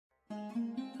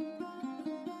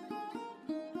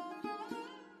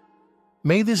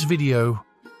May this video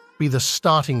be the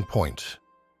starting point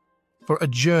for a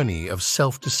journey of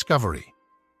self-discovery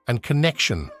and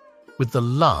connection with the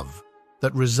love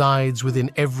that resides within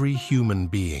every human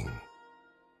being.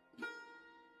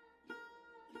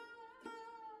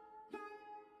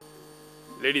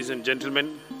 Ladies and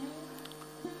gentlemen,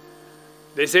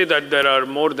 they say that there are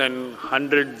more than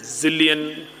 100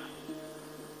 zillion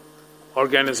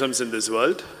organisms in this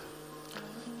world,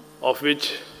 of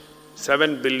which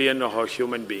 7 billion are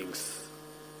human beings.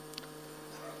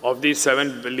 Of these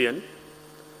 7 billion,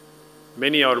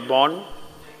 many are born,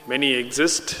 many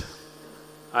exist,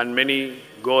 and many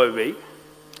go away,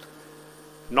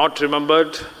 not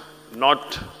remembered,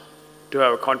 not to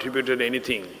have contributed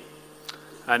anything,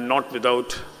 and not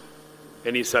without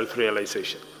any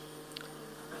self-realization.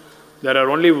 There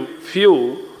are only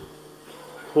few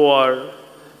who are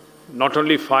not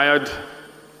only fired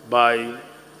by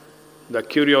the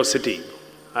curiosity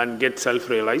and get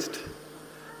self-realized,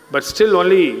 but still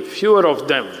only fewer of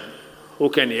them who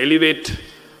can elevate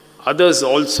others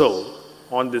also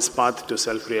on this path to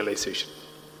self-realization.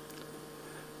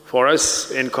 For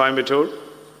us in Coimbatore,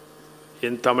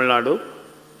 in Tamil Nadu,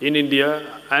 in India,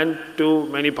 and to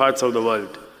many parts of the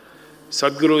world,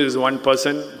 Sadhguru is one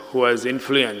person who has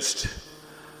influenced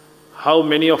how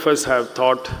many of us have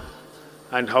thought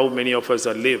and how many of us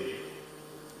are lived.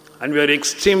 And we are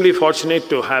extremely fortunate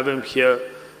to have him here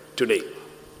today.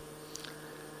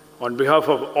 On behalf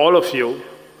of all of you,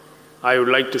 I would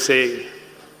like to say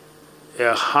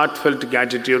a heartfelt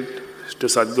gratitude to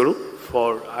Sadhguru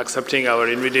for accepting our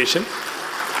invitation.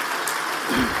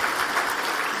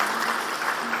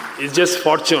 It's just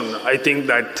fortune, I think,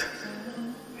 that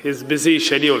his busy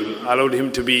schedule allowed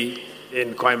him to be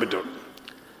in Coimbatore.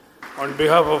 On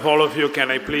behalf of all of you, can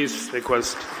I please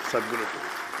request Sadhguru?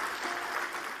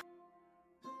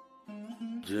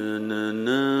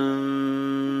 Jananam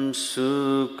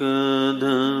sukadam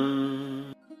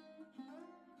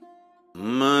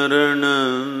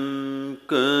maranam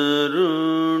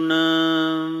karunam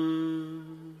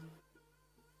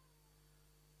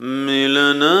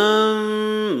milanam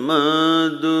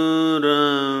maduram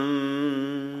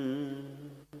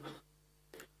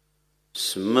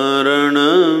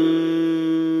smaranam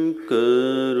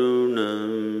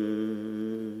karunam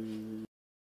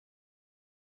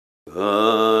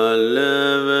kalavashadiha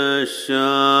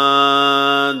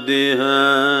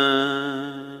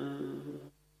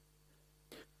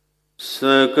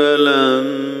sakalam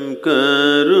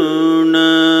karunam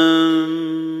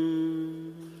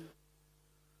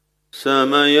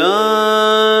samayadipate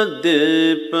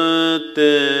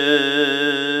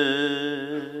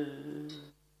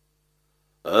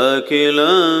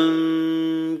akilam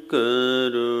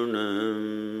karunam.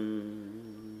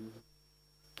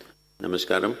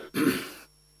 Namaskaram.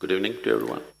 Good evening to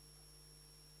everyone.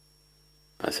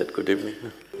 I said good evening.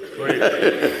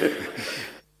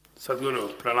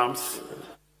 Sadhguru, pranams.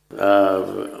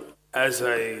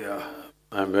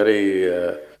 I'm very…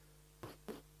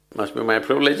 must be my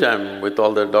privilege, I'm with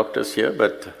all the doctors here,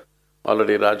 but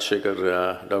already Dr.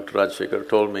 Rajshekhar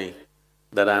told me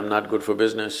that I'm not good for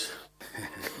business.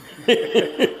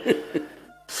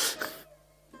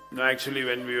 No, actually,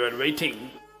 when we were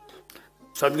waiting,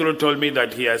 Sadhguru told me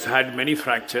that he has had many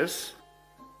fractures,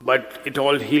 but it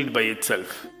all healed by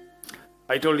itself.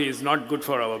 I told him it's not good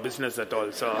for our business at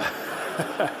all, so…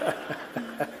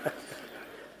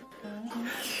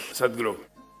 Sadhguru,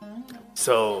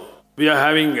 so we are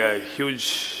having a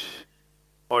huge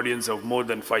audience of more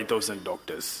than 5,000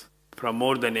 doctors from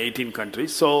more than 18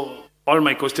 countries. So all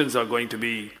my questions are going to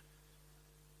be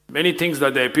many things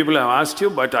that the people have asked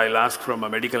you, but I'll ask from a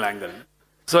medical angle.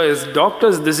 So as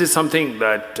doctors, this is something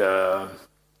that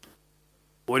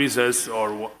worries us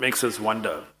or makes us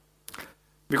wonder.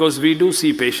 Because we do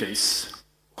see patients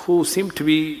who seem to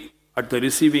be at the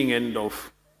receiving end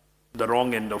of the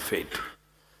wrong end of fate.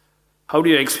 How do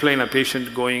you explain a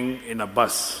patient going in a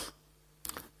bus,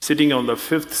 sitting on the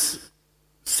 5th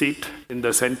seat in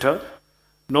the center,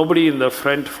 nobody in the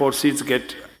front 4 seats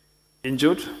get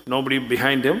injured, nobody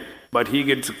behind him, but he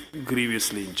gets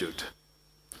grievously injured.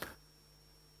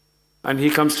 And he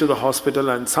comes to the hospital,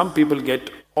 and some people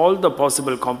get all the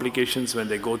possible complications when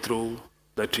they go through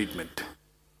the treatment.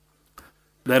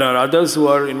 There are others who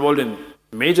are involved in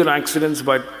major accidents,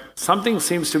 but something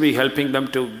seems to be helping them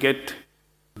to get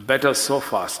better so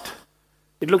fast.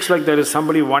 It looks like there is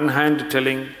somebody one hand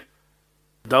telling,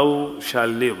 "Thou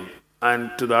shalt live,"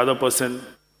 and to the other person,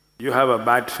 "You have a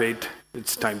bad fate,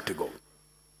 it's time to go."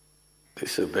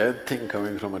 This is a bad thing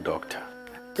coming from a doctor.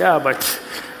 Yeah,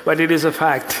 but it is a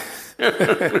fact.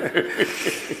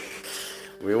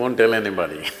 We won't tell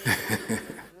anybody.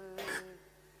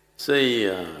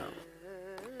 See,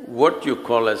 what you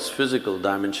call as physical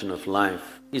dimension of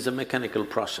life is a mechanical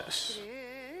process.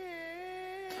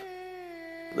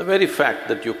 The very fact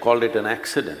that you call it an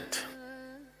accident,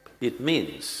 it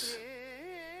means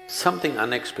something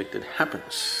unexpected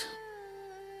happens.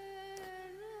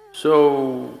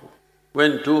 So,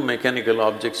 when two mechanical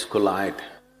objects collide,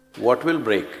 what will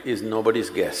break is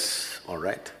nobody's guess, all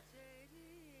right?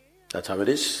 That's how it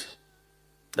is.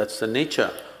 That's the nature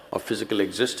of physical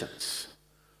existence.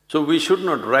 So we should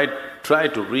not try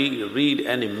to read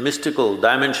any mystical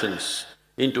dimensions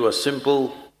into a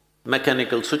simple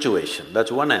mechanical situation,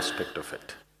 that's one aspect of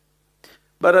it.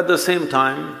 But at the same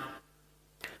time,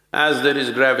 as there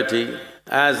is gravity,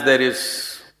 as there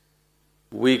is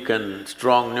weak and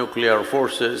strong nuclear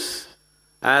forces,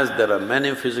 as there are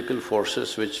many physical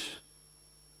forces which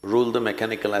rule the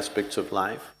mechanical aspects of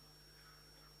life,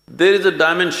 there is a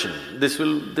dimension.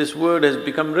 This word has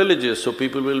become religious, so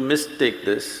people will mistake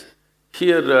this.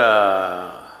 Here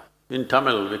in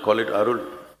Tamil we call it Arul,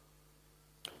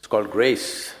 it's called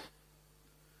grace.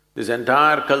 This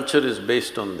entire culture is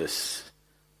based on this,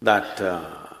 that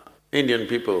Indian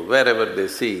people, wherever they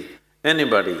see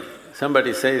anybody,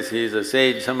 somebody says he is a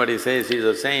sage, somebody says he is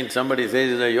a saint, somebody says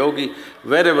he is a yogi,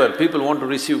 wherever people want to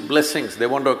receive blessings, they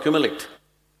want to accumulate.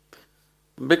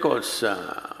 Because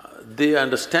they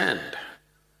understand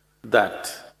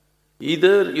that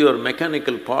either your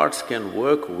mechanical parts can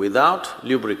work without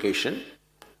lubrication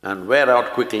and wear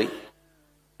out quickly,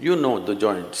 you know the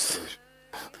joints.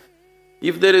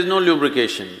 If there is no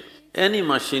lubrication, any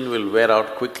machine will wear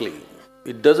out quickly.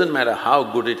 It doesn't matter how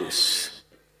good it is.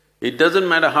 It doesn't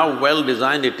matter how well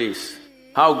designed it is,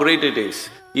 how great it is.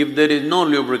 If there is no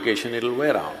lubrication, it'll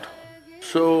wear out.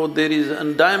 So there is a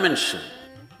dimension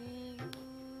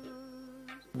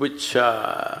which…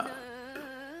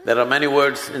 there are many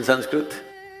words in Sanskrit,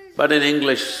 but in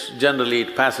English generally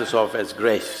it passes off as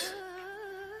grace.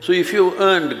 So if you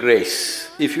earned grace,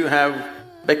 if you have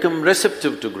become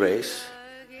receptive to grace,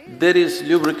 there is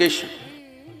lubrication.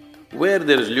 Where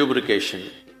there is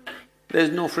lubrication, there is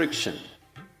no friction.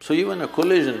 So even a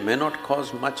collision may not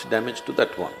cause much damage to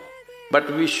that one.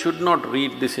 But we should not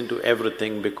read this into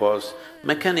everything because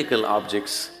mechanical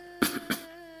objects,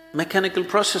 mechanical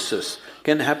processes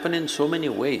can happen in so many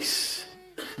ways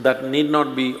that need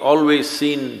not be always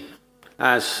seen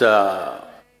as,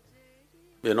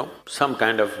 some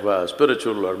kind of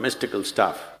spiritual or mystical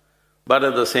stuff. But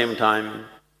at the same time,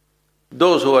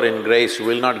 those who are in grace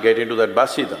will not get into that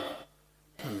bus either.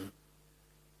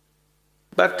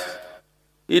 But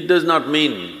it does not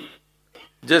mean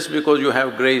just because you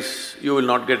have grace, you will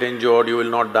not get injured, you will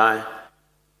not die.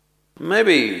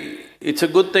 Maybe it's a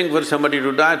good thing for somebody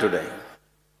to die today.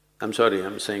 I'm sorry,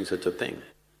 I'm saying such a thing.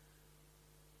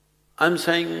 I'm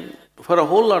saying for a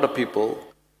whole lot of people,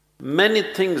 many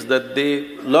things that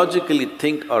they logically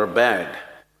think are bad,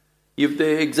 if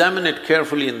they examine it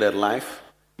carefully in their life,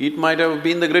 it might have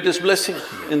been the greatest blessing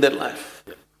in their life.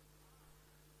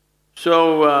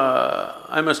 So,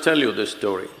 I must tell you this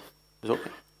story. Is it okay?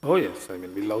 Oh yes,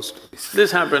 we love stories.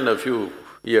 This happened a few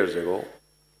years ago.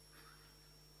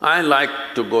 I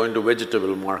like to go into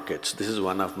vegetable markets, this is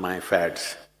one of my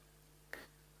fads.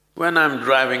 When I'm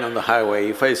driving on the highway,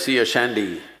 if I see a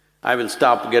shandy, I will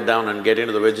stop, get down and get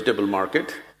into the vegetable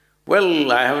market. Well,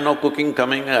 I have no cooking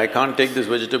coming, I can't take these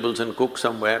vegetables and cook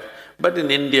somewhere. But in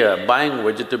India, buying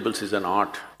vegetables is an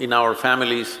art. In our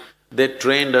families, they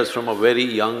trained us from a very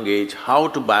young age how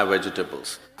to buy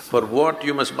vegetables. For what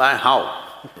you must buy how.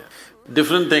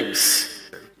 Different things.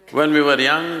 When we were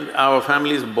young, our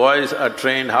family's boys are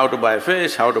trained how to buy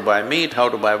fish, how to buy meat, how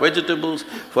to buy vegetables,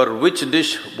 for which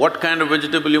dish, what kind of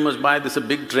vegetable you must buy, this is a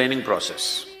big training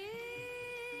process.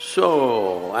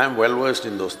 So, I'm well versed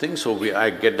in those things, so I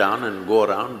get down and go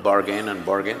around, bargain and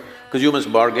bargain, because you must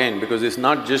bargain, because it's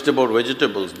not just about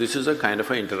vegetables, this is a kind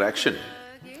of an interaction.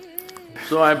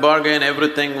 So I bargain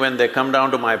everything. When they come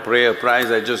down to my price,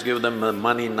 I just give them the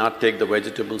money, not take the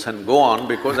vegetables and go on,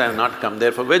 because I have not come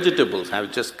there for vegetables, I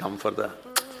have just come for the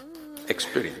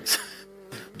experience,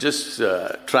 just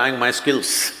trying my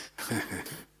skills.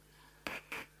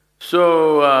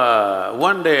 So,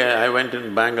 one day I went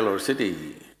in Bangalore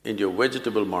city into a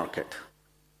vegetable market.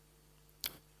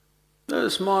 There's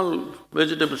a small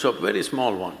vegetable shop, very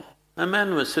small one. A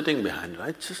man was sitting behind it,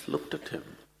 I just looked at him.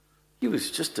 He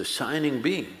was just a shining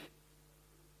being.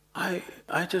 I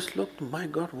just looked, my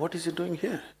God, what is he doing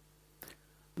here?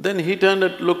 Then he turned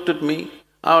and looked at me,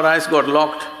 our eyes got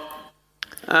locked,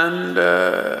 and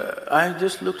I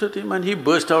just looked at him and he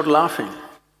burst out laughing.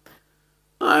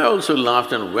 I also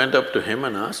laughed and went up to him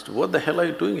and asked, what the hell are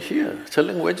you doing here,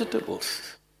 selling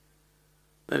vegetables?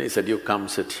 Then he said, you come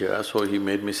sit here. So he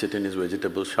made me sit in his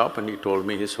vegetable shop and he told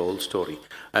me his whole story.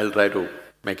 I'll try to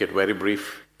make it very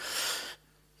brief.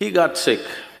 He got sick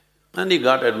and he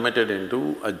got admitted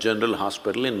into a general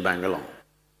hospital in Bangalore.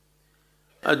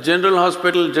 A general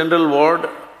hospital, general ward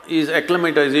is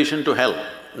acclimatization to hell,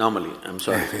 normally, I'm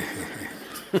sorry.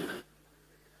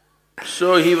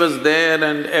 So he was there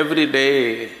and every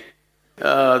day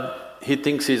he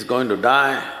thinks he's going to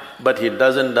die, but he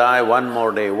doesn't die. One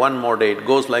more day, it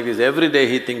goes like this. Every day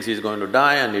he thinks he's going to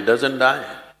die and he doesn't die.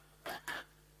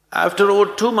 After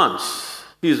over 2 months,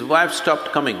 his wife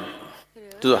stopped coming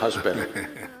to the hospital.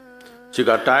 She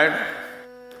got tired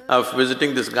of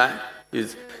visiting this guy.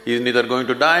 He's neither going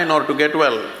to die nor to get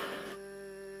well.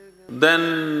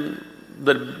 Then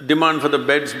the demand for the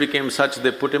beds became such,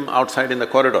 they put him outside in the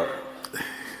corridor.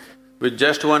 With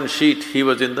just one sheet, he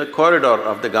was in the corridor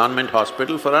of the government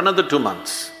hospital for another 2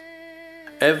 months.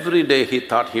 Every day he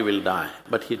thought he will die,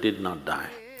 but he did not die.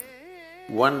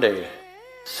 One day,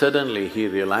 suddenly he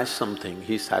realized something,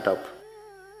 he sat up.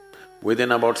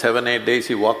 Within about 7-8 days,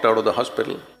 he walked out of the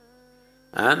hospital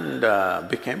and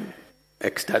became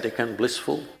ecstatic and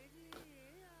blissful.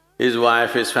 His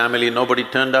wife, his family, nobody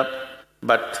turned up,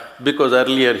 but because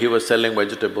earlier he was selling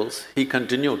vegetables, he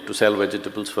continued to sell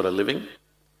vegetables for a living.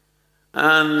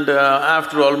 And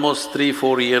after almost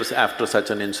 3-4 years after such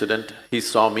an incident, he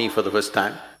saw me for the first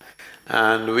time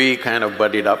and we kind of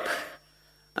buddied up.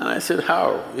 And I said,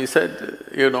 how? He said,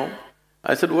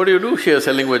 I said, what do you do here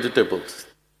selling vegetables?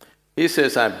 He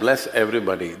says, I bless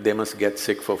everybody, they must get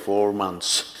sick for 4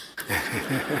 months.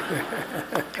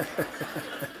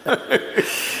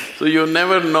 So you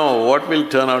never know what will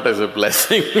turn out as a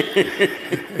blessing.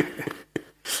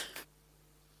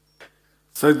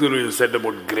 Sadhguru, you said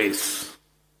about grace.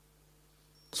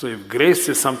 So if grace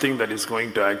is something that is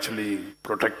going to actually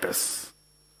protect us,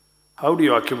 how do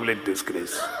you accumulate this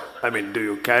grace? I mean, do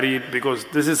you carry it? Because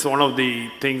this is one of the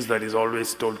things that is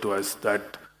always told to us,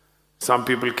 that some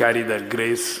people carry their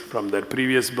grace from their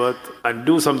previous birth and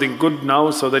do something good now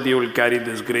so that you will carry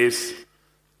this grace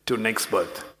to next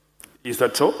birth. Is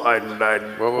that so?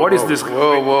 What is this?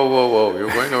 Whoa,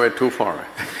 you're going away too far.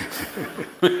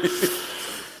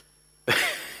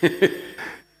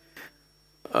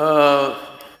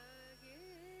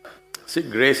 See,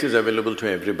 grace is available to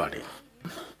everybody.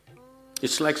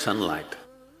 It's like sunlight.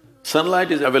 Sunlight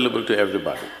is available to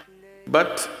everybody,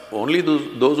 but only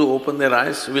those who open their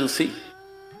eyes will see.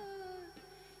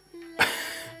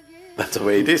 That's the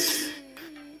way it is.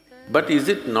 But is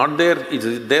it not there? Is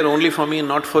it there only for me,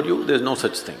 not for you? There's no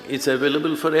such thing. It's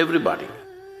available for everybody.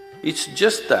 It's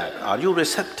just that, are you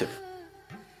receptive?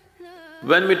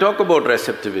 When we talk about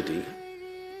receptivity,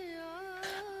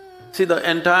 see, the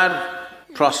entire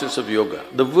process of yoga,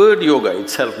 the word yoga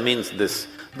itself means this.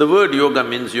 The word yoga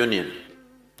means union.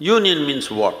 Union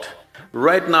means what?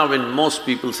 Right now in most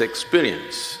people's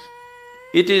experience,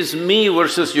 it is me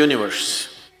versus universe.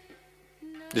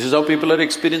 This is how people are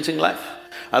experiencing life.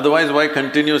 Otherwise, why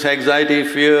continuous anxiety,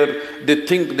 fear? They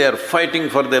think they are fighting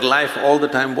for their life all the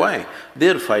time. Why? They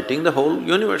are fighting the whole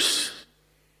universe.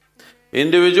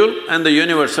 Individual and the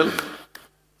universal.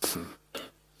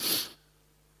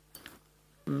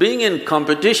 Being in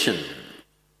competition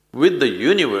with the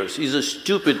universe is a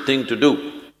stupid thing to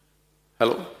do.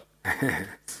 Hello?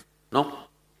 No?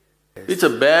 It's a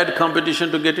bad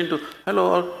competition to get into.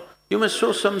 Hello, you must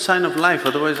show some sign of life,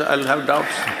 otherwise I'll have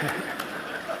doubts.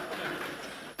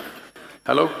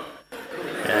 Hello?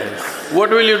 Yes. What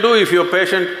will you do if your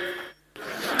patient…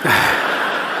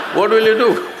 What will you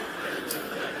do?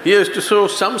 He has to show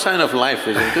some sign of life,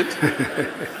 isn't it?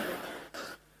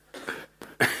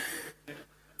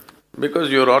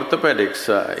 Because your orthopedics,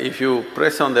 if you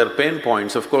press on their pain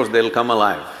points, of course they'll come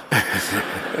alive.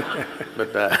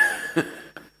 But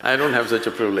I don't have such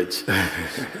a privilege.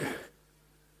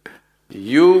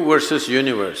 You versus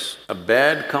universe, a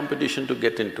bad competition to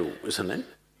get into, isn't it?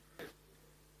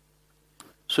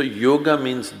 So yoga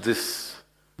means this,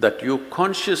 that you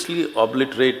consciously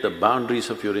obliterate the boundaries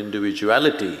of your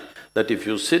individuality, that if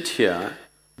you sit here,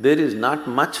 there is not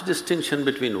much distinction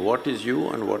between what is you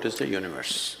and what is the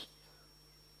universe.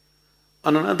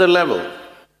 On another level,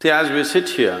 see, as we sit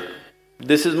here,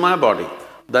 this is my body,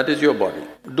 that is your body.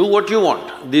 Do what you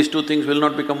want, these two things will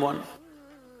not become one.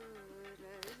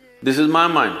 This is my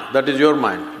mind, that is your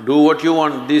mind. Do what you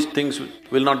want, these things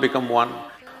will not become one.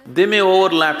 They may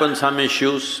overlap on some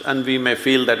issues and we may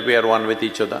feel that we are one with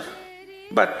each other.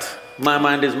 But my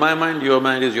mind is my mind, your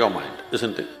mind is your mind,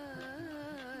 isn't it?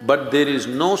 But there is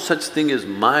no such thing as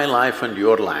my life and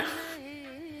your life.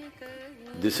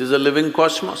 This is a living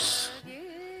cosmos.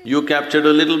 You captured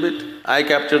a little bit, I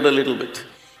captured a little bit.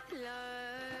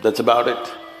 that's about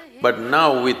it. But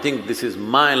now we think this is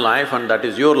my life and that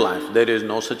is your life. There is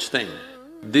no such thing.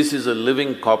 This is a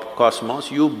living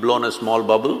cosmos. You've blown a small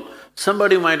bubble,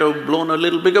 somebody might have blown a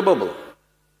little bigger bubble.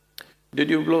 Did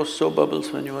you blow soap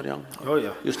bubbles when you were young? Oh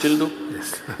yeah. You still do?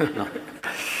 Yes. No.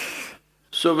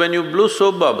 So when you blew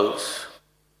soap bubbles,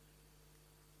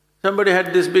 somebody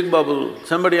had this big bubble,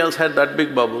 somebody else had that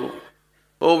big bubble.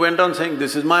 Oh, went on saying,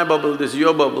 this is my bubble, this is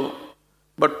your bubble.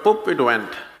 But poop it went.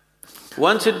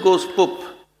 Once it goes poop,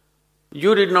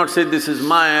 you did not say, this is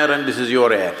my air and this is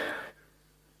your air.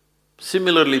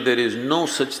 Similarly, there is no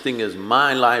such thing as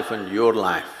my life and your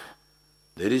life.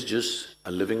 There is just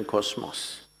a living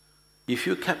cosmos. If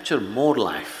you capture more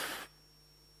life,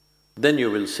 then you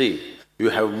will see you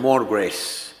have more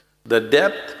grace. The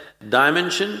depth,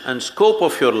 dimension and scope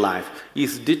of your life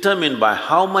is determined by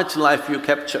how much life you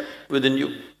capture within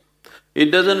you.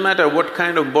 It doesn't matter what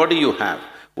kind of body you have,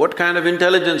 what kind of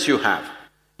intelligence you have.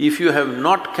 If you have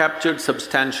not captured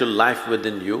substantial life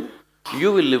within you,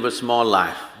 you will live a small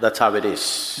life, that's how it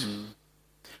is.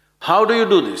 How do you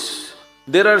do this?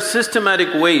 There are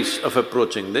systematic ways of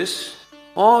approaching this,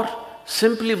 or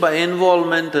simply by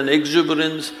involvement and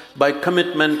exuberance, by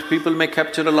commitment, people may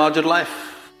capture a larger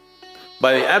life.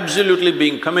 By absolutely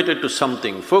being committed to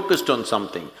something, focused on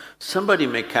something, somebody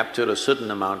may capture a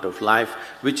certain amount of life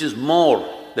which is more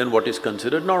than what is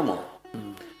considered normal.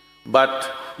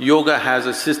 But yoga has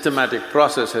a systematic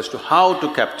process as to how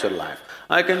to capture life.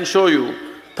 I can show you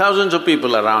thousands of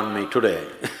people around me today.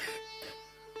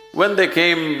 When they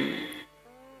came,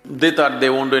 they thought they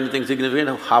won't do anything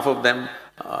significant. Half of them,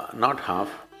 not half,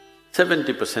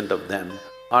 70% of them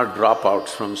are dropouts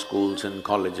from schools and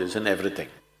colleges and everything.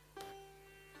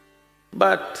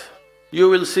 But you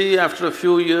will see after a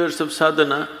few years of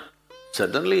sadhana,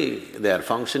 suddenly they are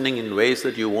functioning in ways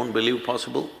that you won't believe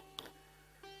possible.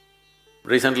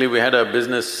 Recently we had a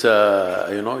business,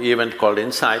 event called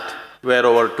Insight, where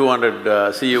over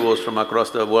 200 CEOs from across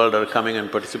the world are coming and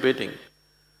participating.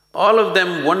 All of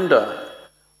them wonder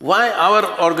why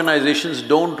our organizations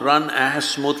don't run as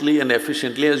smoothly and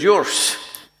efficiently as yours.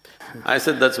 I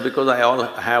said, that's because I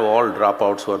have all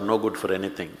dropouts who are no good for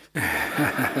anything.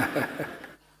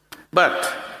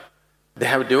 But they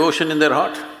have devotion in their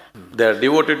heart, they are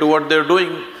devoted to what they're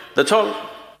doing, that's all.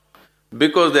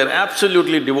 Because they're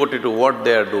absolutely devoted to what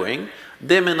they are doing,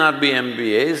 they may not be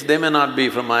MBAs, they may not be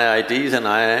from IITs and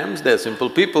IIMs, they're simple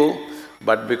people,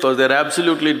 but because they're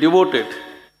absolutely devoted,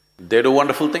 they do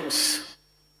wonderful things.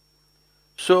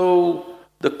 So,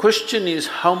 the question is,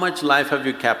 how much life have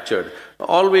you captured?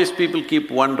 Always people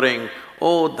keep wondering,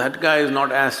 oh, that guy is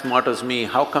not as smart as me,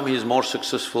 how come he's more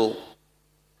successful?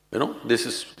 This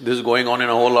is going on in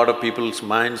a whole lot of people's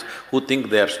minds who think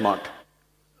they are smart.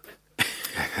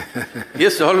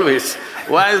 Yes, always.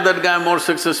 Why is that guy more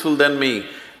successful than me?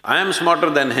 I am smarter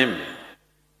than him.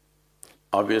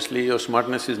 Obviously, your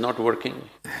smartness is not working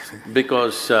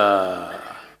because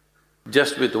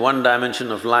just with one dimension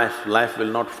of life, life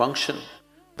will not function.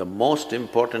 The most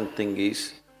important thing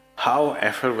is how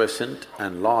effervescent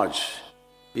and large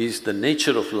is the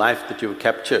nature of life that you've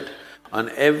captured, and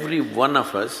every one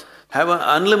of us have an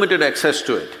unlimited access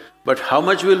to it. But how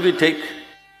much will we take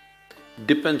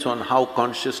depends on how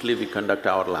consciously we conduct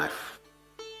our life.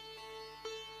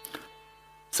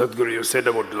 Sadhguru, you said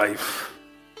about life,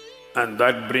 and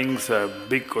that brings a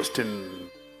big question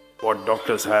what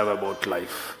doctors have about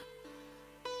life.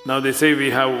 Now they say we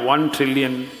have 1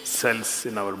 trillion cells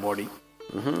in our body,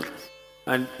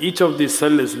 and each of these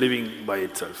cells is living by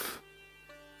itself.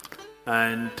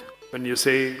 And when you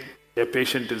say a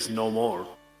patient is no more,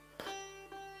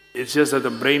 it's just that the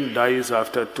brain dies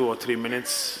after 2 or 3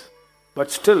 minutes,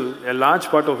 but still a large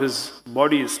part of his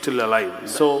body is still alive.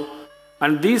 So,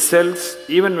 and these cells,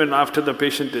 even when after the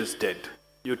patient is dead,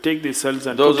 you take these cells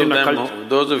and put in a culture.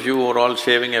 Those of you who are all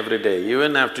shaving every day,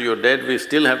 even after you're dead, we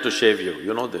still have to shave you,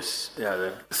 you know this? Yeah,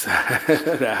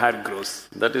 the hair grows.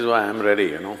 That is why I'm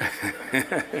ready,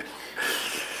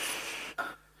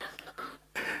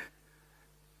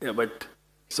 Yeah, but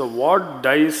so what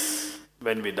dies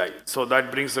when we die? So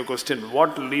that brings the question,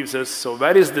 what leaves us? So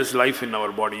where is this life in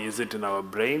our body? Is it in our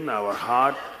brain, our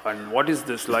heart? And what is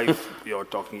this life you're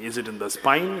talking? Is it in the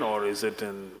spine or is it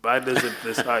in… where does it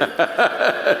reside?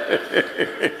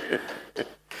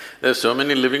 There's so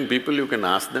many living people, you can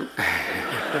ask them.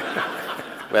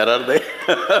 Where are they?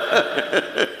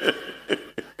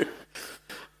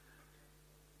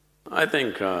 I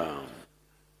think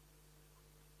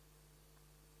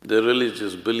the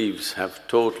religious beliefs have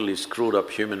totally screwed up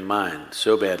human mind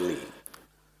so badly.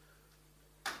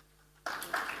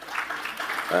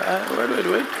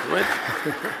 Wait.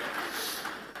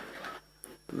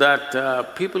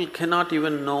 that people cannot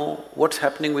even know what's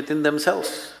happening within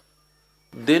themselves.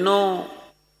 They know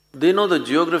the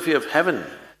geography of heaven.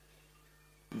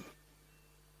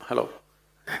 Hello?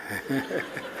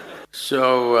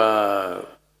 So,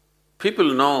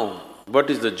 people know what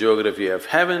is the geography of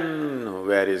heaven,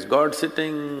 where is God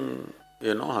sitting,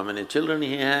 how many children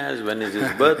he has, when is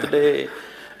his birthday,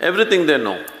 everything they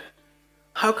know.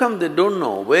 How come they don't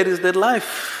know where is their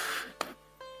life?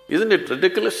 Isn't it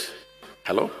ridiculous?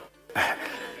 Hello?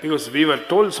 Because we were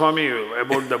told, Swami,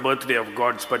 about the birthday of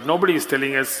gods, but nobody is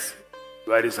telling us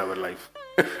where is our life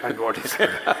and what is our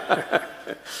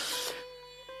life.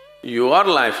 You are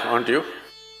life, aren't you?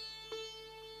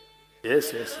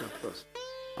 Yes, of course.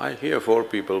 I hear 4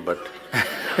 people, but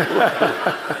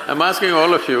I'm asking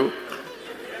all of you,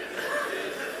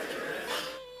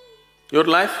 your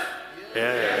life?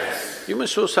 Yes. You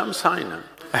must show some sign,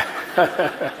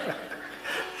 huh?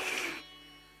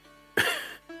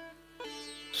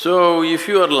 So, if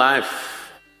you are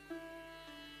life,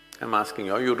 I'm asking,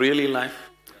 are you really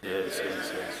life? Yes.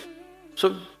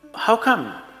 So, how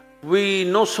come we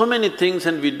know so many things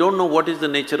and we don't know what is the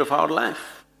nature of our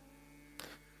life?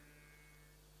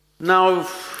 Now,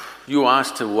 you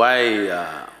asked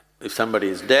why if somebody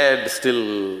is dead,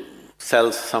 still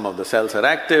some of the cells are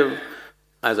active.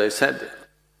 As I said,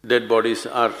 dead bodies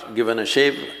are given a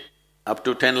shave up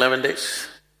to 10–11 days.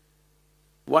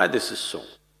 Why this is so?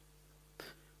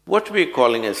 What we're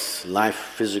calling as life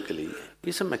physically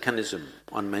is a mechanism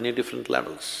on many different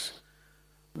levels.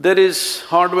 There is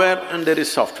hardware and there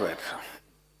is software.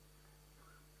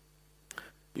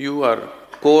 You are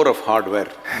core of hardware,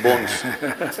 bones.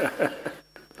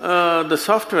 The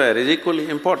software is equally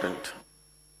important.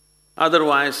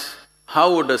 Otherwise,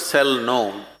 how would a cell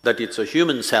know that it's a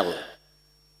human cell?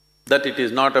 That it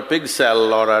is not a pig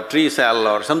cell or a tree cell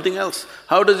or something else?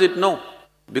 How does it know?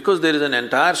 Because there is an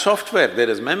entire software, there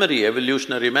is memory,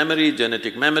 evolutionary memory,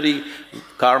 genetic memory,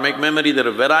 karmic memory, there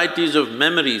are varieties of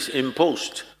memories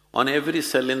imposed on every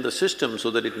cell in the system so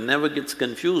that it never gets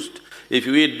confused. If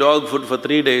you eat dog food for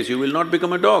 3 days, you will not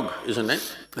become a dog, isn't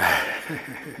it?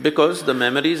 Because the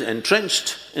memory is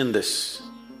entrenched in this.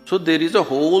 So there is a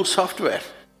whole software.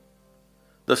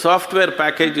 The software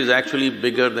package is actually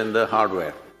bigger than the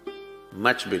hardware,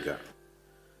 much bigger.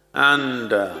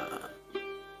 And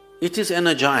it is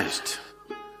energized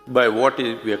by what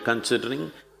we are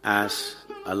considering as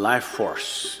a life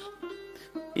force.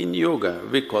 In yoga,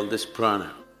 we call this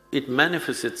prana. It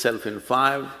manifests itself in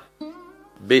 5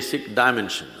 basic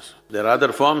dimensions. There are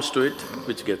other forms to it,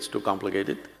 which gets too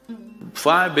complicated.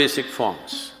 5 basic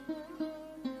forms.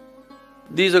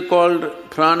 These are called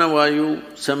pranavayu,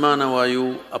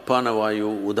 samanavayu,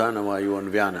 apanavayu, udanavayu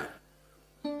and vyana.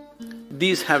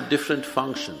 These have different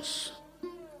functions.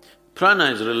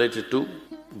 Prana is related to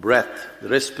breath,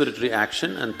 respiratory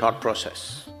action and thought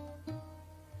process.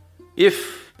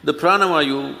 If the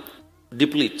pranavayu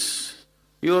depletes,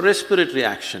 your respiratory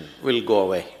action will go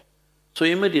away. So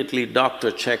immediately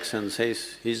doctor checks and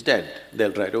says, he's dead.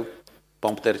 They'll try to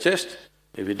pump their chest.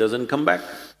 If it doesn't come back,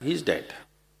 he's dead.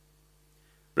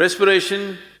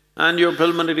 Respiration and your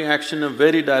pulmonary action are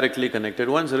very directly connected.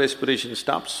 Once respiration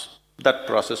stops, that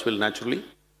process will naturally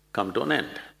come to an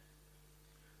end.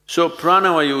 So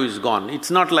pranavayu is gone.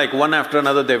 It's not like one after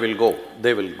another they will go.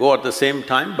 They will go at the same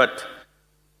time, but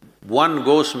one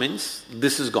goes means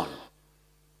this is gone.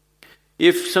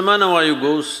 If samanavayu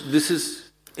goes, this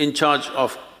is in charge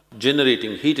of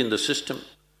generating heat in the system.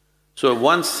 So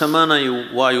once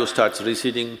samanavayu starts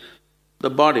receding, the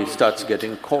body starts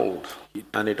getting cold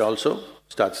and it also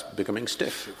starts becoming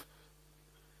stiff.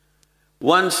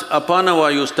 Once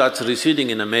apanavayu starts receding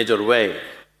in a major way,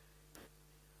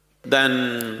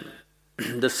 then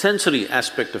the sensory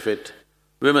aspect of it,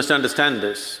 we must understand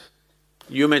this.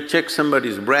 You may check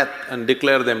somebody's breath and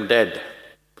declare them dead,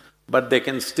 but they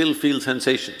can still feel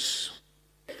sensations.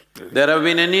 There have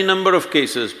been any number of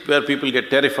cases where people get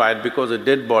terrified because a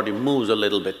dead body moves a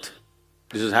little bit.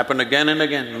 This has happened again and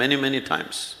again, many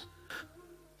times.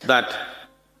 That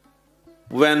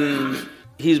when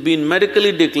he's been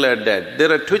medically declared dead,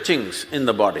 there are twitchings in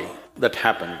the body that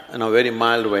happen in a very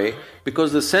mild way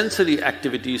because the sensory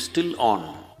activity is still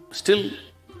on. Still,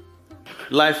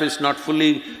 life is not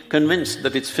fully convinced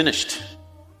that it's finished.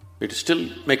 It is still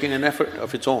making an effort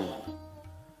of its own.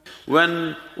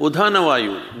 When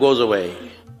udhanavayu goes away,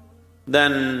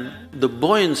 then the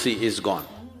buoyancy is gone.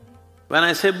 When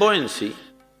I say buoyancy,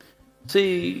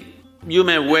 see, you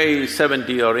may weigh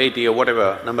 70 or 80 or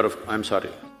whatever number of… I'm sorry,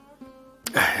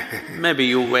 maybe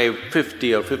you weigh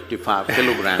 50 or 55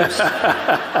 kilograms.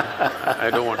 I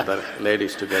don't want the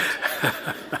ladies to get…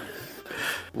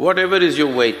 Whatever is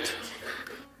your weight,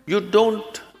 You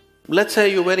don't… let's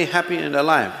say you're very happy and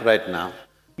alive right now,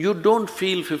 you don't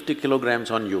feel 50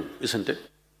 kilograms on you, isn't it?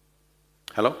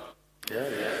 Hello? Yeah.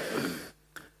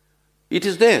 It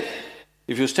is there.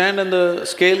 If you stand on the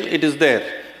scale, it is there.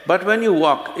 But when you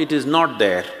walk, it is not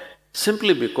there,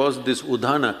 simply because this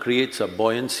udhana creates a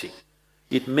buoyancy.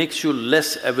 It makes you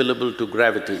less available to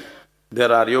gravity.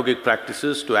 There are yogic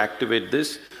practices to activate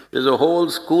this. There's a whole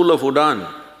school of Udan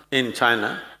in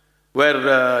China,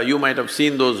 where you might have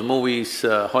seen those movies,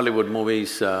 Hollywood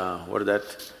movies, what is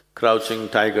that? Crouching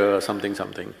Tiger, something.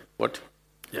 What?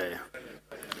 Yeah.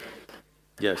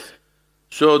 Yes.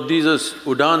 So these are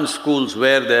Udan schools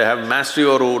where they have mastery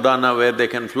over Udana, where they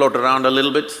can float around a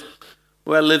little bit.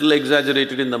 Well, little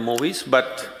exaggerated in the movies,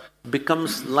 but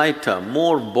becomes lighter,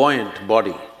 more buoyant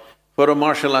body. For a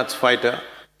martial arts fighter,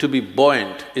 to be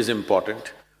buoyant is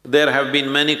important. There have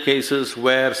been many cases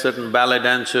where certain ballet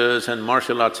dancers and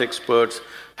martial arts experts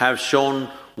have shown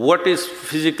what is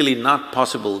physically not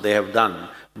possible they have done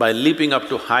by leaping up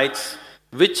to heights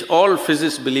which all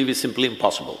physicists believe is simply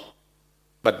impossible.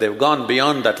 But they've gone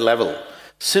beyond that level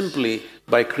simply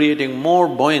by creating more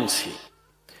buoyancy.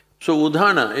 So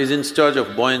udhana is in charge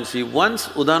of buoyancy. Once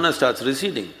udhana starts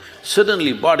receding,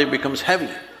 suddenly body becomes heavy.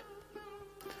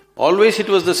 Always it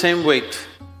was the same weight.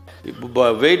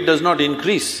 Weight does not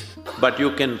increase, but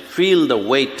you can feel the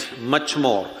weight much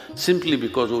more simply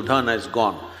because udhana is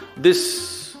gone.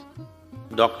 This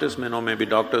doctors may know, maybe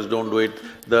doctors don't do it,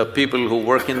 the people who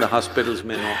work in the hospitals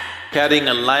may know. Carrying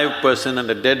a live person and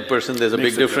a dead person, there's a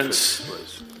big difference.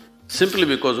 Simply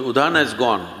because udhana is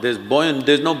gone,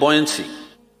 there's no buoyancy.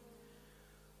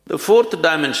 The fourth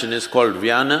dimension is called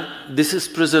vyana. This is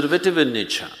preservative in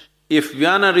nature. If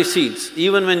vyana recedes,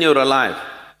 even when you're alive,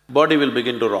 body will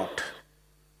begin to rot.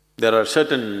 There are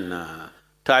certain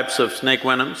types of snake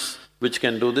venoms which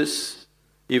can do this.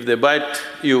 If they bite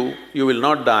you, you will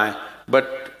not die,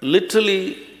 but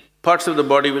literally parts of the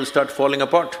body will start falling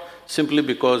apart simply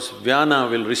because vyana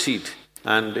will recede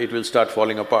and it will start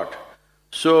falling apart.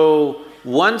 So,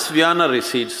 once vyana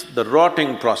recedes, the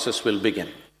rotting process will begin.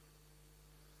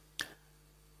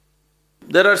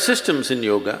 There are systems in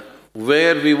yoga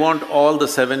where we want all the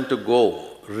seven to go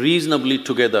reasonably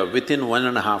together. Within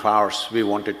 1.5 hours, we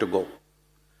want it to go.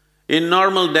 In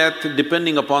normal death,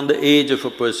 depending upon the age of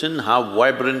a person, how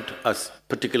vibrant a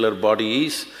particular body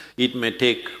is, it may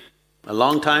take a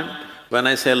long time. When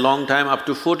I say long time, up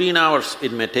to 14 hours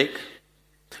it may take.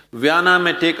 Vyana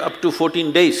may take up to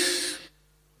 14 days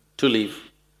to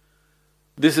leave.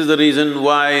 This is the reason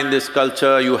why in this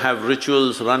culture you have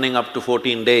rituals running up to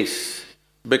 14 days,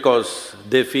 because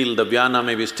they feel the vyana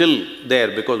may be still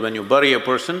there, because when you bury a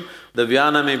person, the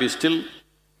vyana may be still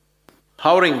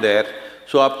hovering there,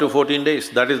 so up to 14 days.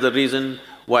 That is the reason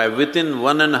why within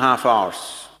 1.5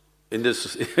 hours, in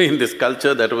this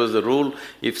culture that was the rule,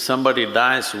 if somebody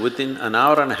dies within an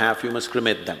hour and a half, you must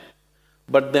cremate them.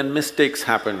 But then mistakes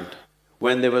happened.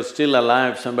 When they were still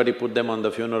alive, somebody put them on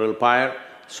the funeral pyre,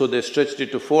 so they stretched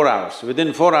it to 4 hours.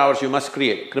 Within 4 hours, you must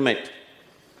cremate.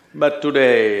 But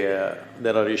today,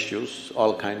 there are issues,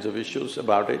 all kinds of issues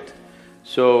about it.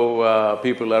 So,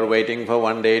 people are waiting for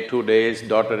 1 day, 2 days,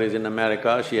 daughter is in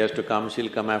America, she has to come, she'll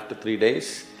come after 3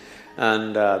 days,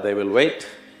 and they will wait.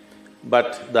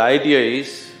 But the idea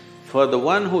is, for the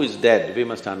one who is dead, we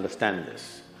must understand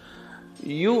this.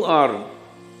 You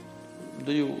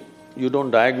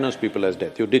don't diagnose people as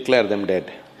dead, you declare them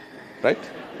dead, right?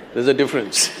 There's a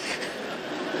difference.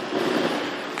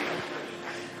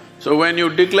 So when you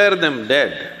declare them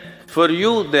dead, for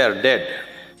you they are dead.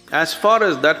 As far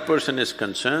as that person is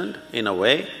concerned, in a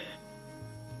way,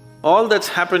 all that's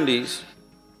happened is,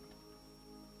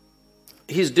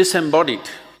 he's disembodied.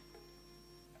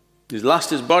 He's lost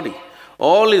his body.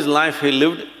 All his life he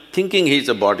lived thinking he's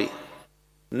a body,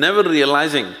 never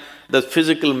realizing the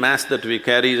physical mass that we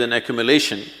carry is an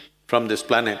accumulation from this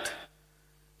planet.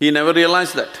 He never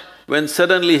realized that. When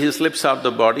suddenly he slips out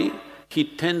the body, he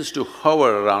tends to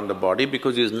hover around the body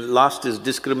because he's lost his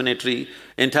discriminatory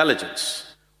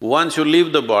intelligence. Once you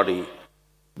leave the body,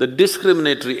 the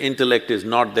discriminatory intellect is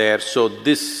not there, so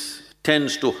this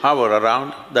tends to hover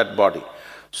around that body.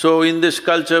 So in this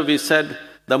culture we said,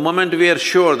 the moment we are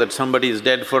sure that somebody is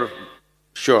dead for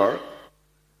sure,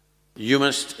 you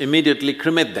must immediately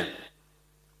cremate them,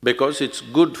 because it's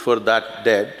good for that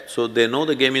dead, so they know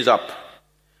the game is up.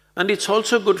 And it's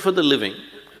also good for the living.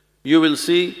 You will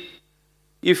see,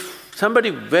 if somebody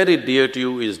very dear to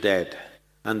you is dead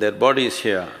and their body is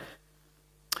here,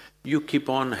 you keep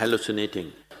on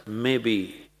hallucinating,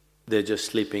 maybe they're just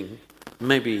sleeping,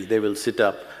 maybe they will sit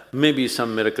up, maybe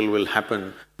some miracle will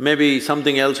happen, maybe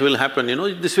something else will happen,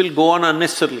 this will go on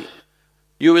unnecessarily.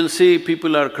 You will see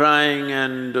people are crying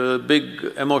and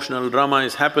big emotional drama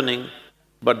is happening,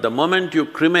 but the moment you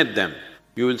cremate them,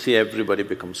 you will see everybody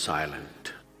become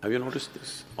silent. Have you noticed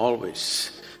this?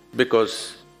 Always.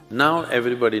 Because now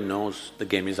everybody knows the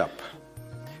game is up.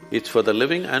 It's for the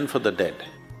living and for the dead.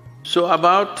 So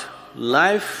about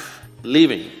life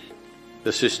leaving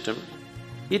the system,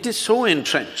 it is so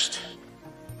entrenched.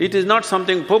 It is not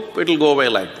something poop, it'll go away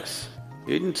like this.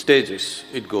 In stages,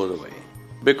 it goes away.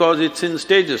 Because it's in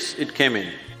stages, it came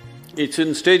in. It's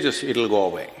in stages, it'll go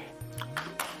away.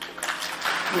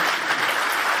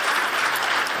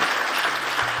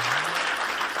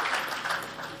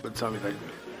 But Swami, right?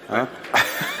 Huh?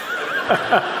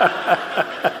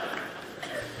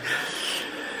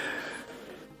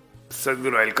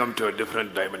 Sadhguru, I'll come to a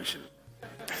different dimension.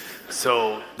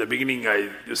 So, the beginning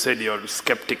you said you're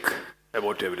skeptic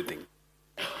about everything.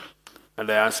 And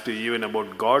I asked you even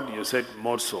about God, you said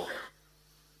more so.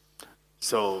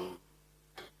 So,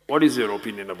 what is your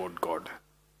opinion about God?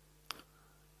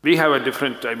 We have a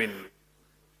different,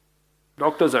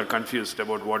 doctors are confused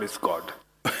about what is God.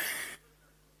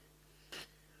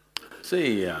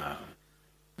 See,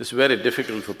 it's very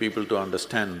difficult for people to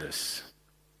understand this.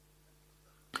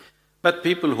 But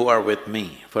people who are with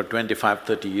me for 25,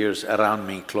 30 years around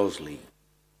me closely,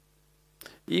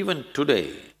 even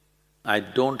today, I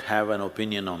don't have an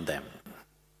opinion on them.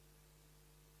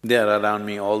 They are around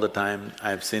me all the time,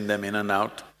 I've seen them in and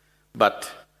out,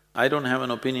 but I don't have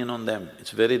an opinion on them. It's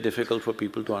very difficult for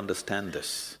people to understand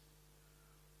this.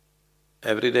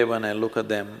 Every day when I look at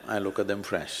them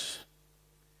fresh.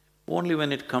 Only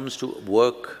when it comes to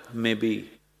work, maybe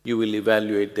you will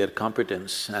evaluate their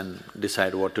competence and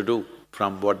decide what to do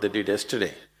from what they did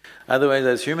yesterday. Otherwise,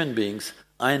 as human beings,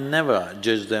 I never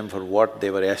judge them for what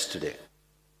they were yesterday.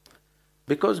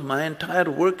 Because my entire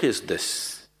work is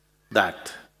this,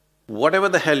 that whatever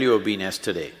the hell you have been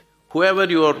yesterday, whoever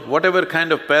you are, whatever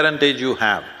kind of parentage you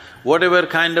have, whatever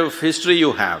kind of history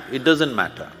you have, it doesn't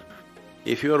matter.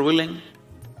 If you are willing,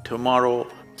 tomorrow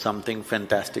something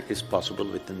fantastic is possible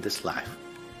within this life.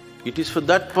 It is for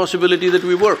that possibility that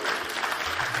we work.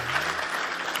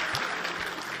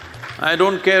 I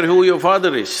don't care who your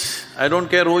father is, I don't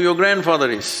care who your grandfather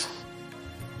is.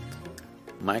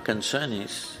 My concern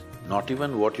is not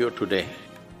even what you're today.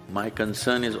 My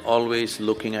concern is always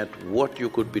looking at what you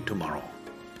could be tomorrow.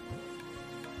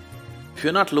 If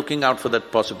you're not looking out for that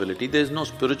possibility, there's no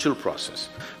spiritual process.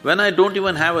 When I don't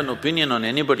even have an opinion on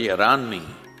anybody around me,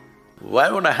 why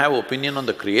would I have opinion on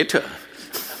the Creator?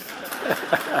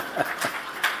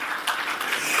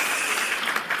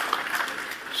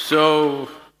 So,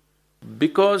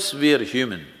 because we are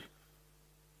human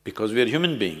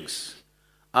beings,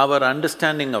 our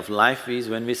understanding of life is,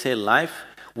 when we say life,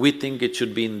 we think it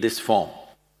should be in this form.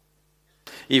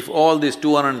 If all these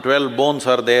 212 bones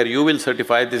are there, you will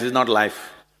certify this is not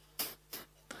life.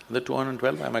 The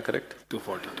 212, am I correct?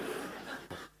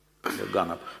 242. They've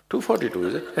gone up. 242,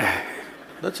 is it?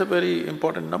 That's a very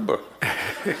important number.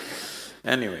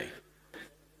 Anyway,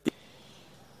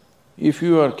 if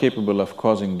you are capable of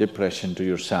causing depression to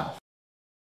yourself,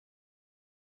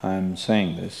 I'm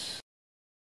saying this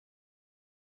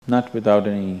not without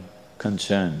any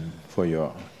concern for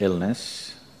your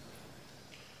illness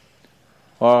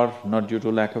or not due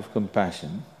to lack of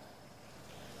compassion,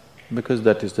 because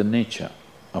that is the nature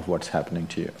of what's happening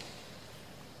to you.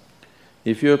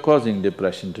 If you're causing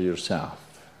depression to yourself,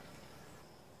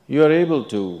 you are able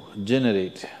to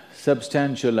generate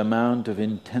substantial amount of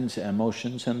intense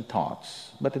emotions and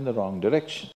thoughts, but in the wrong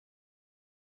direction.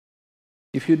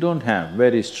 If you don't have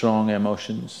very strong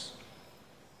emotions,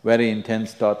 very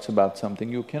intense thoughts about something,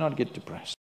 you cannot get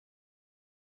depressed.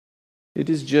 It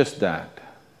is just that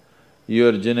you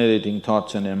are generating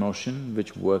thoughts and emotion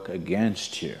which work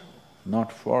against you,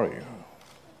 not for you.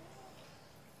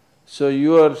 So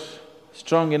you are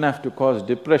strong enough to cause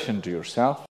depression to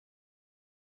yourself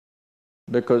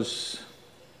because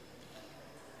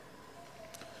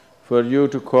for you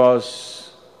to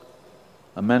cause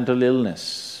a mental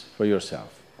illness for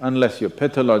yourself, unless you're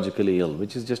pathologically ill,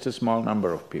 which is just a small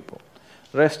number of people,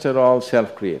 rest are all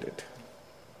self-created.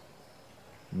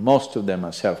 Most of them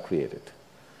are self-created.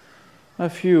 A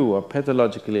few are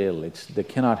pathologically ill, they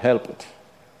cannot help it.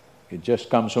 It just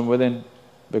comes from within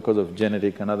because of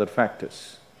genetic and other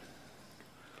factors.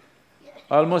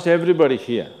 Almost everybody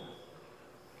here,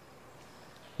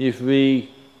 if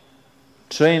we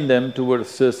train them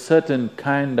towards a certain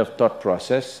kind of thought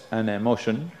process and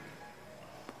emotion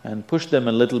and push them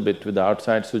a little bit with the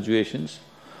outside situations,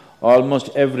 almost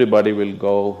everybody will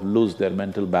go lose their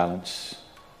mental balance.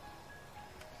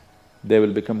 They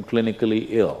will become clinically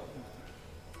ill.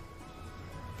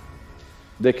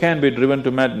 They can be driven to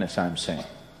madness, I'm saying,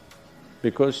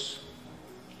 because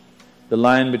the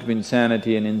line between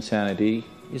sanity and insanity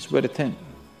is very thin.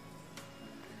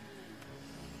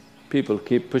 People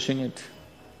keep pushing it.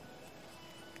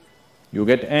 You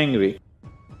get angry,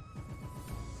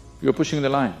 you're pushing the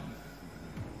line.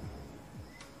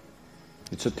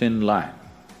 It's a thin line.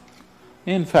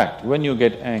 In fact, when you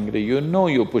get angry, you know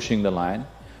you're pushing the line.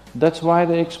 That's why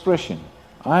the expression,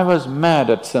 I was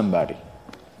mad at somebody.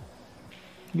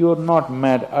 You're not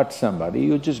mad at somebody,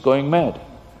 you're just going mad.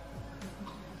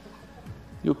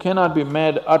 You cannot be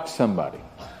mad at somebody.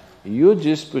 You're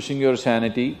just pushing your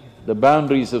sanity, the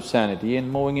boundaries of sanity,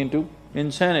 and moving into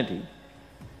insanity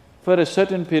for a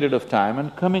certain period of time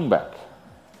and coming back.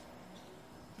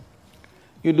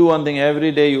 You do one thing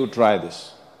every day, you try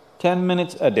this. 10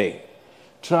 minutes a day,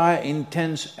 try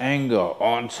intense anger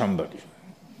on somebody.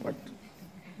 What?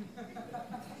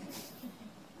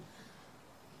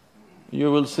 You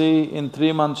will see in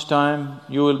 3 months' time,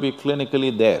 you will be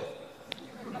clinically there.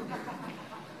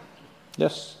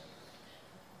 Yes.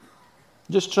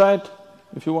 Just try it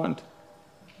if you want.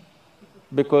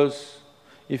 Because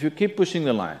if you keep pushing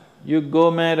the line, you go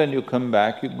mad and you come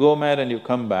back, you go mad and you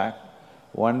come back,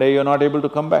 one day you're not able to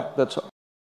come back, that's all.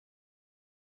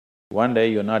 One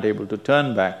day you're not able to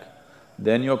turn back,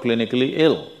 then you're clinically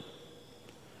ill.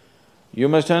 You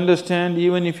must understand,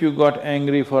 even if you got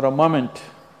angry for a moment,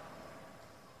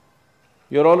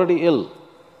 you're already ill.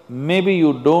 Maybe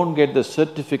you don't get the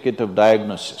certificate of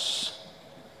diagnosis.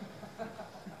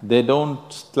 They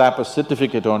don't slap a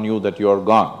certificate on you that you're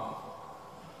gone,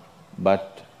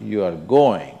 but you are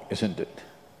going, isn't it?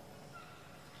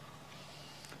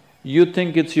 You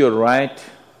think it's your right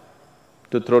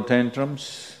to throw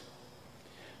tantrums,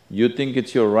 you think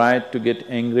it's your right to get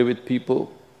angry with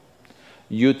people,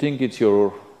 you think it's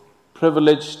your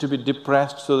privilege to be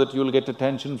depressed so that you'll get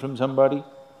attention from somebody.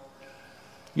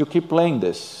 You keep playing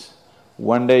this,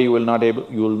 one day you will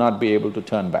not be able to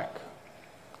turn back.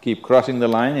 Keep crossing the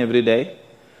line every day,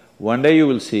 one day you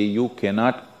will see you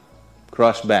cannot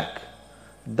cross back.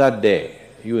 That day,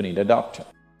 you need a doctor.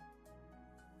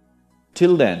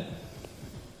 Till then,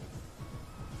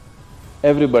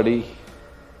 everybody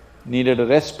needed a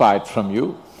respite from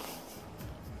you,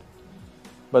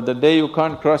 but the day you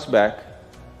can't cross back,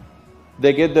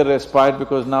 they get the respite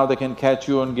because now they can catch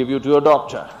you and give you to a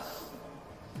doctor.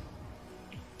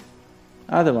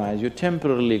 Otherwise, you're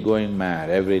temporarily going mad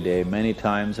every day, many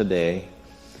times a day.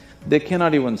 They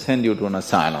cannot even send you to an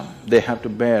asylum, they have to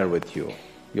bear with you,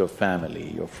 your family,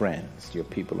 your friends, your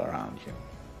people around you.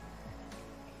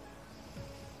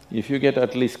 If you get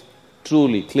at least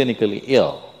truly clinically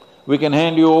ill, we can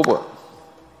hand you over.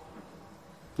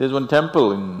 There's one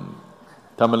temple in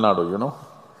Tamil Nadu, you know,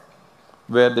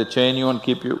 where they chain you and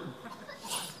keep you.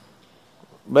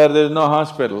 Where there is no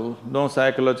hospital, no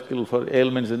psychological for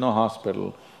ailments, there's no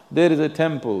hospital, there is a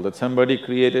temple that somebody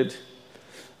created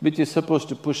which is supposed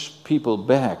to push people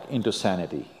back into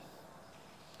sanity.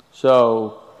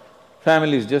 So,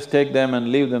 families just take them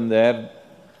and leave them there,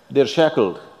 they're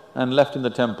shackled and left in the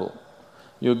temple.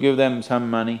 You give them some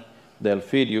money, they'll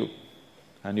feed you,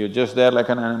 and you're just there like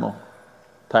an animal,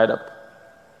 tied up.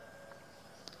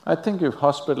 I think if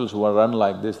hospitals were run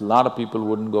like this, a lot of people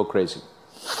wouldn't go crazy.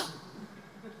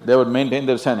 They would maintain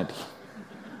their sanity.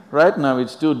 Right now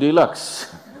it's too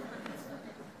deluxe.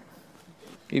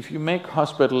 If you make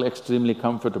hospital extremely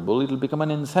comfortable, it'll become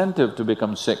an incentive to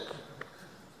become sick.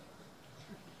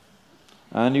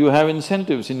 And you have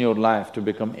incentives in your life to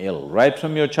become ill, right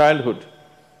from your childhood.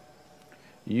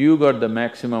 You got the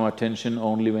maximum attention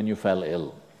only when you fell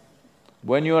ill.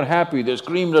 When you are happy, they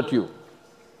screamed at you.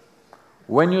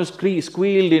 When you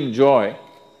squealed in joy,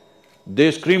 they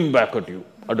screamed back at you,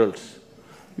 adults.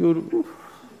 You're…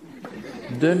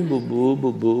 then boo-boo,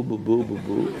 boo-boo, boo-boo,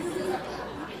 boo-boo.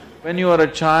 When you are a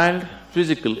child,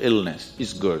 physical illness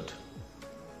is good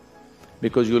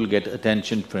because you'll get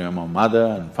attention from your mother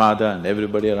and father and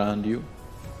everybody around you,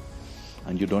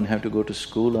 and you don't have to go to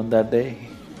school on that day.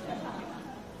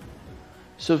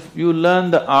 So you learn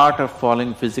the art of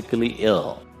falling physically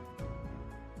ill.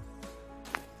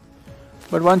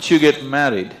 But once you get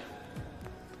married,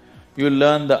 you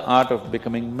learn the art of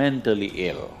becoming mentally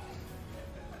ill.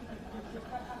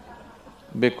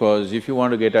 Because if you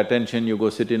want to get attention, you go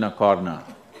sit in a corner,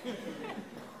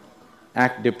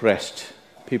 act depressed,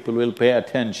 people will pay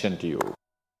attention to you.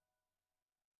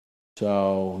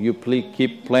 So you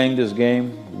keep playing this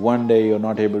game, one day you're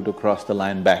not able to cross the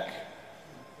line back.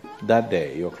 That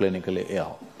day you're clinically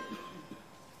ill.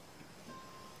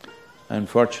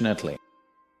 Unfortunately,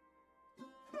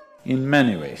 in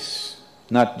many ways,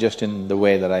 not just in the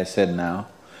way that I said now,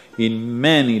 in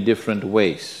many different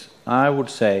ways. I would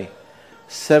say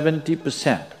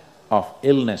 70% of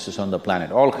illnesses on the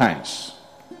planet, all kinds,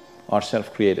 are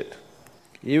self-created.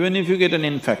 Even if you get an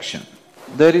infection,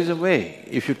 there is a way.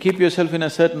 If you keep yourself in a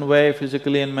certain way,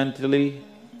 physically and mentally,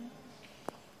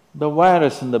 the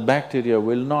virus and the bacteria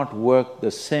will not work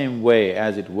the same way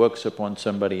as it works upon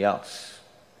somebody else.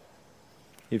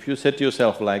 If you set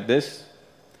yourself like this,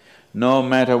 no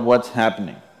matter what's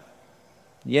happening,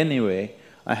 anyway,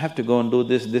 I have to go and do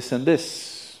this, this and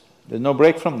this. There's no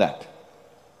break from that.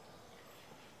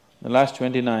 The last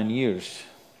 29 years,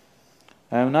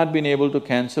 I have not been able to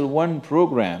cancel one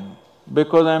program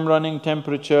because I'm running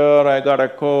temperature, I got a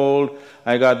cold,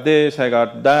 I got this, I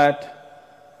got that.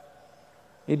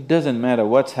 It doesn't matter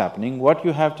what's happening, what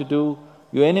you have to do,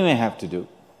 you anyway have to do.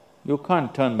 You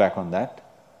can't turn back on that.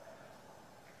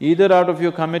 Either out of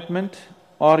your commitment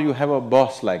or you have a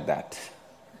boss like that.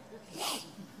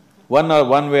 One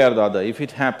way or the other, if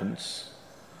it happens,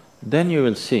 then you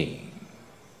will see,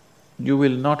 you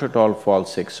will not at all fall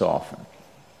sick so often.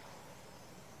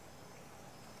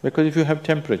 Because if you have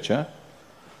temperature,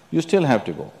 you still have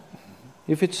to go.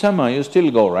 If it's summer, you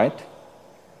still go, right?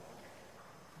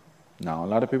 Now, a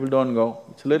lot of people don't go.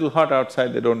 It's a little hot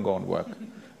outside, they don't go and work.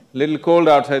 Little cold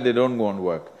outside, they don't go and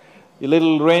work. A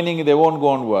little raining, they won't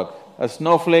go and work. A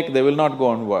snowflake, they will not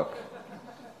go and work.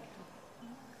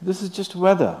 This is just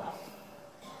weather.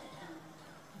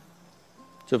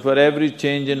 So for every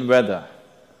change in weather,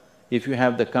 if you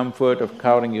have the comfort of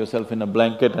covering yourself in a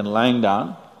blanket and lying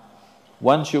down,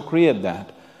 once you create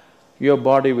that, your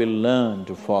body will learn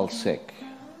to fall sick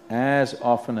as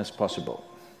often as possible.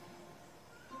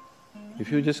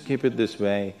 If you just keep it this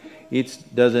way, it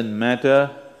doesn't matter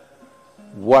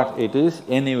what it is,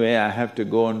 anyway I have to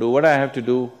go and do what I have to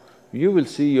do, you will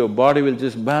see your body will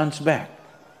just bounce back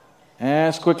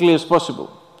as quickly as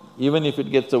possible, even if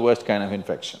it gets the worst kind of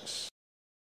infections.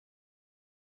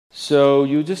 So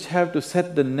you just have to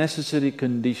set the necessary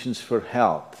conditions for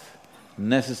health,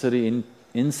 necessary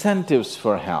incentives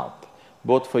for health,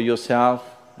 both for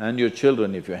yourself and your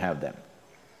children if you have them.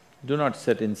 Do not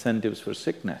set incentives for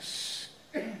sickness.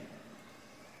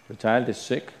 The child is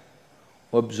sick,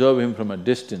 observe him from a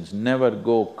distance, never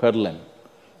go cuddling.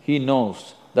 He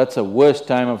knows that's the worst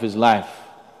time of his life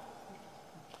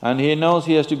and he knows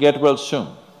he has to get well soon.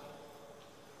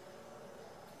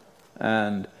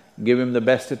 And give him the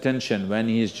best attention when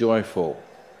he is joyful.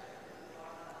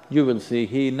 You will see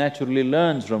he naturally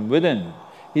learns from within.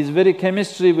 His very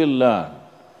chemistry will learn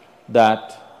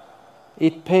that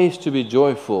it pays to be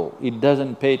joyful, it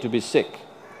doesn't pay to be sick.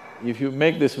 If you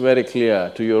make this very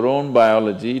clear to your own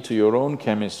biology, to your own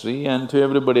chemistry and to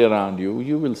everybody around you,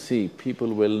 you will see people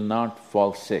will not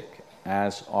fall sick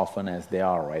as often as they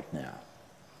are right now.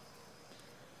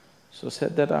 So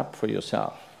set that up for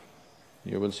yourself.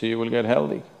 You will see you will get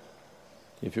healthy.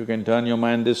 If you can turn your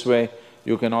mind this way,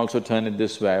 you can also turn it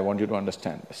this way. I want you to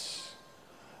understand this.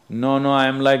 No,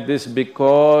 I'm like this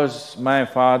because my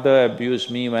father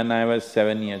abused me when I was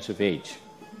 7 years of age.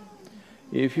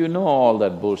 If you know all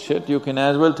that bullshit, you can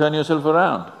as well turn yourself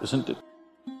around, isn't it?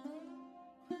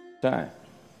 Time.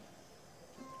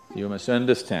 You must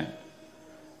understand,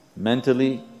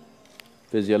 mentally,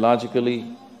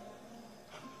 physiologically,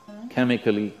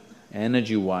 chemically,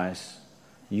 energy-wise,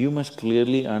 you must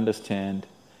clearly understand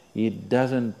it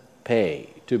doesn't pay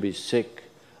to be sick,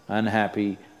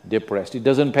 unhappy, depressed. It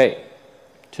doesn't pay.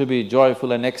 To be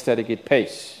joyful and ecstatic, it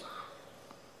pays.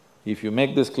 If you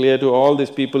make this clear to all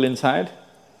these people inside,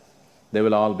 they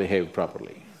will all behave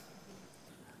properly.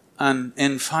 An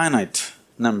infinite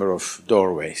number of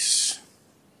doorways.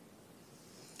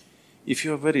 If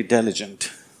you're very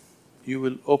diligent, you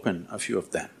will open a few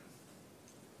of them.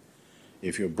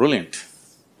 If you're brilliant,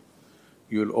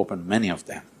 you'll open many of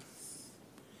them.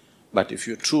 But if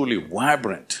you're truly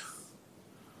vibrant,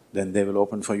 then they will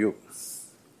open for you.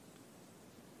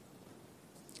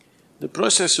 The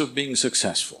process of being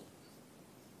successful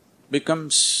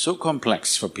becomes so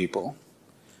complex for people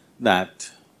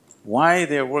that why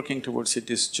they're working towards it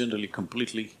is generally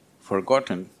completely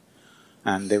forgotten,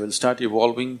 and they will start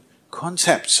evolving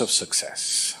concepts of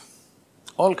success,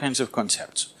 all kinds of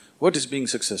concepts. What is being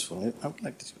successful? I would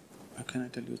like to… How can I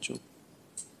tell you a joke?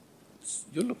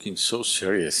 You're looking so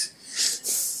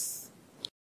serious.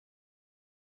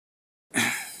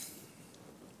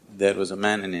 There was a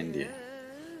man in India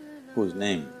whose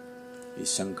name is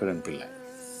Shankaran Pillai.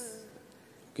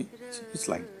 Okay? It's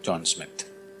like John Smith.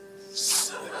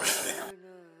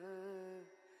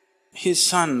 His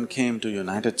son came to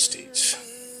United States.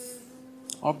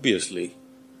 Obviously,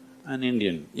 an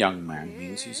Indian young man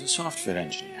means he's a software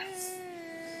engineer.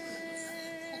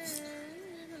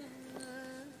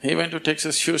 He went to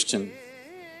Texas, Houston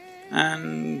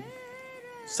and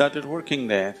started working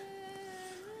there.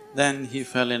 Then he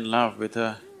fell in love with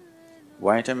a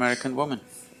white American woman.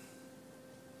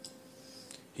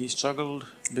 He struggled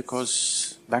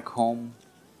because back home,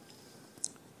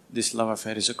 this love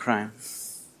affair is a crime.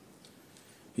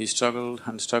 He struggled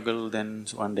and struggled, then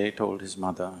one day told his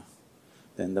mother.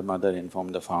 Then the mother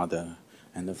informed the father,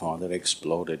 and the father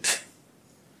exploded.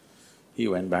 He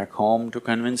went back home to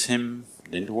convince him,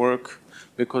 didn't work,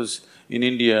 because in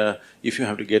India, if you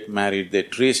have to get married, they're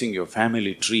tracing your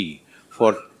family tree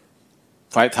for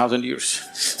 5,000 years.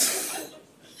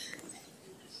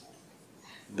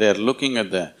 They're looking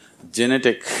at the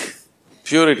genetic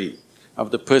purity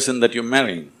of the person that you're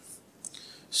marrying.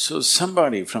 So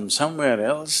somebody from somewhere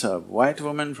else, a white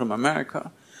woman from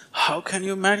America, how can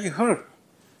you marry her?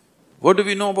 What do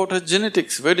we know about her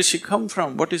genetics? Where does she come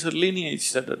from? What is her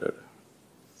lineage? Da, da, da.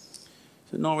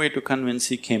 So no way to convince,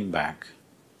 he came back.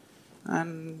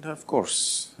 And of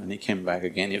course, when he came back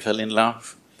again, he fell in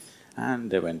love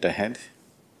and they went ahead.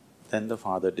 Then the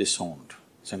father disowned.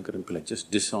 Shankaran Pillai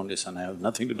just disowned his son, I have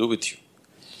nothing to do with you.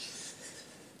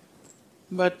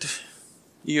 But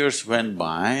years went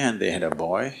by and they had a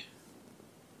boy.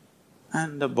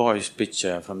 And the boy's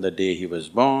picture from the day he was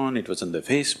born, it was on the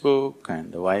Facebook,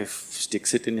 and the wife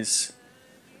sticks it in his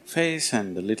face,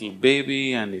 and the little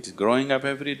baby, and it's growing up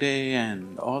every day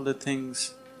and all the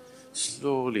things.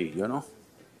 Slowly,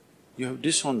 you have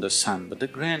disowned the son, but the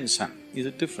grandson is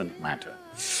a different matter.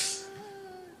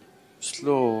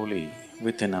 Slowly,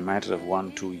 within a matter of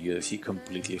 1-2 years, he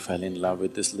completely fell in love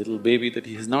with this little baby that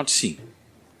he has not seen.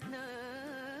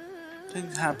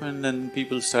 Things happened and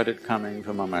people started coming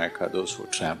from America, those who were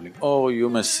traveling. Oh, you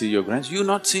must see your grandson. You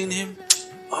not seen him?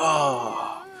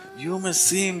 Oh, you must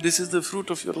see him, this is the fruit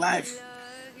of your life.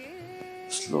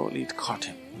 Slowly it caught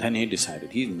him. Then he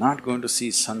decided he's not going to see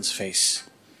his son's face.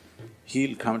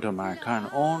 He'll come to America and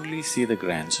only see the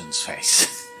grandson's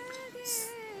face.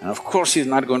 And of course he's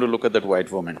not going to look at that white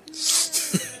woman.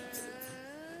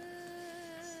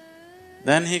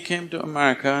 Then he came to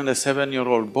America and a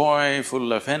 7-year-old boy,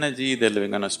 full of energy, they're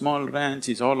living on a small ranch,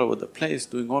 he's all over the place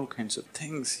doing all kinds of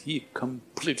things. He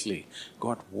completely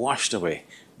got washed away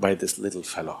by this little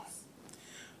fellow.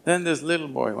 Then this little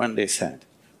boy one day said,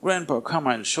 "Grandpa, come,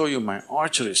 I'll show you my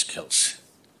archery skills."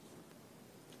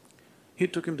 He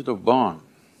took him to the barn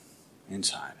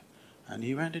inside and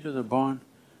he went into the barn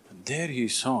and there he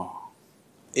saw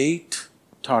 8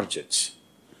 targets,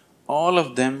 all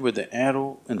of them with the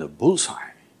arrow in the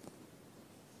bullseye.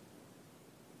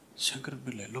 Shankaran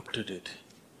Pillai looked at it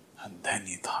and then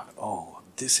he thought, oh,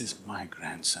 this is my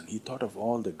grandson. He thought of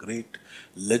all the great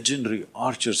legendary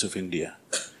archers of India,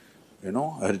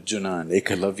 Arjuna and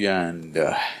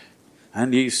Ekalavya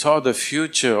and he saw the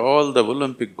future, all the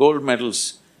Olympic gold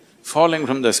medals falling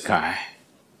from the sky.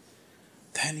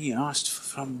 Then he asked,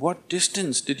 from what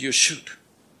distance did you shoot?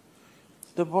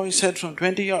 The boy said, from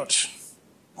 20 yards.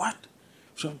 What?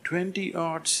 From 20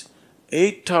 yards,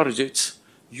 8 targets,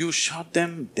 you shot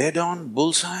them dead on,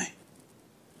 bullseye?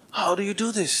 How do you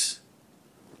do this?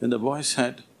 Then the boy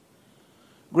said,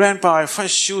 "Grandpa, I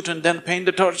first shoot and then paint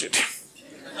the target."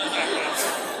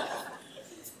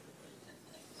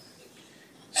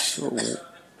 So,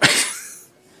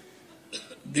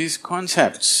 these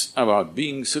concepts about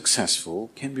being successful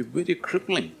can be very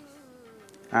crippling.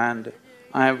 And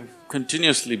I have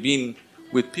continuously been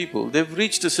with people, they've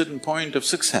reached a certain point of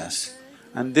success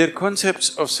and their concepts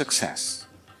of success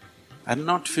are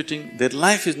not fitting, their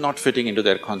life is not fitting into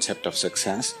their concept of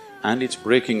success and it's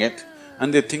breaking it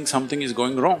and they think something is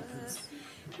going wrong.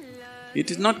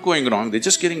 It is not going wrong, they're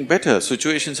just getting better,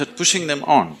 situations are pushing them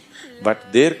on,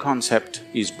 but their concept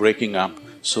is breaking up,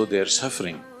 so they're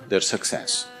suffering their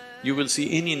success. You will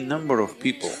see any number of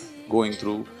people going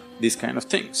through these kind of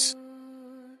things.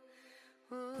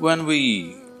 When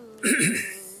we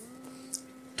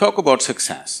talk about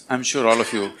success, I'm sure all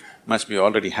of you must be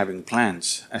already having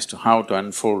plans as to how to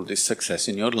unfold this success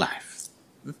in your life.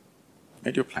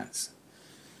 Made your plans.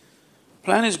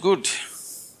 Plan is good,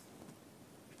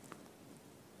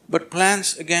 but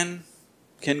plans again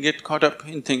can get caught up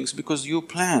in things because you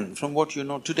plan from what you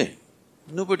know today.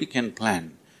 Nobody can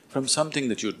plan from something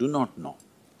that you do not know.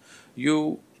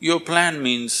 Your plan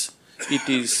means it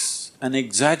is an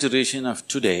exaggeration of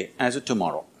today as a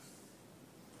tomorrow.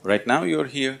 Right now you're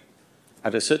here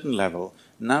at a certain level,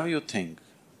 now you think,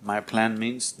 my plan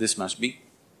means this must be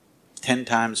 10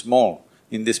 times more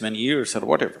in this many years or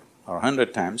whatever, or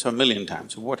 100 times or 1,000,000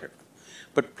 times or whatever.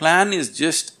 But plan is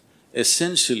just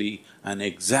essentially an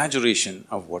exaggeration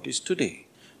of what is today.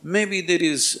 Maybe there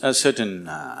is a certain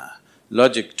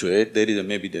logic to it,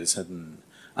 maybe there is certain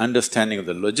understanding of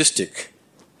the logistic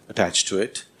attached to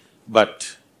it,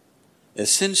 but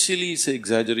essentially it's an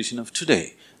exaggeration of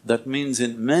today. That means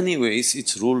in many ways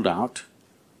it's ruled out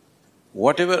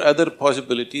whatever other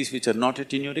possibilities which are not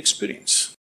yet in your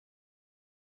experience.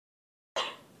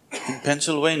 In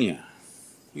Pennsylvania,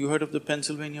 you heard of the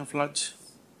Pennsylvania floods?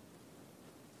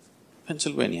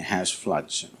 Pennsylvania has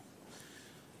floods,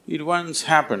 It once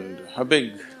happened, a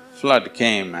big flood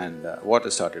came and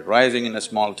water started rising in a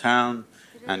small town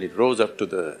and it rose up to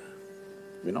the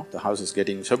houses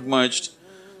getting submerged.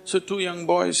 So two young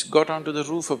boys got onto the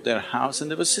roof of their house and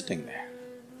they were sitting there.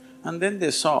 And then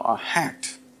they saw a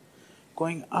hat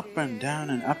going up and down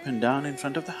in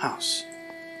front of the house.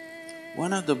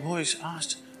 One of the boys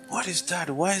asked, "What is that?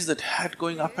 Why is that hat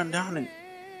going up and down?"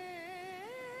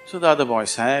 So the other boy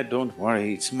said, "Don't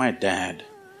worry, it's my dad.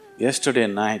 Yesterday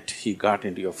night he got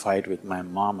into a fight with my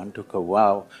mom and took a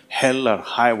vow, hell or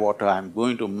high water, I'm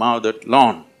going to mow that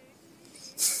lawn."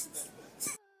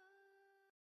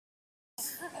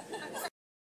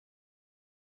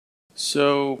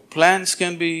 So, plans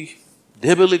can be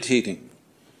debilitating.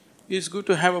 It's good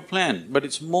to have a plan, but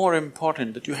it's more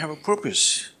important that you have a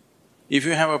purpose. If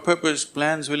you have a purpose,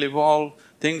 plans will evolve,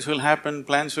 things will happen,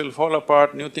 plans will fall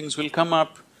apart, new things will come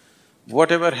up.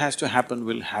 Whatever has to happen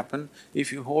will happen.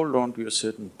 If you hold on to a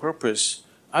certain purpose,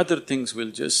 other things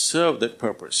will just serve that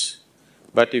purpose.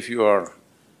 But if you are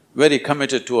very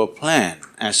committed to a plan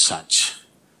as such,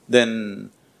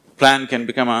 then plan can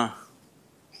become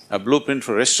a blueprint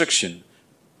for restriction.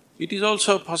 It is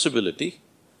also a possibility.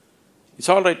 It's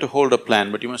all right to hold a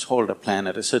plan, but you must hold a plan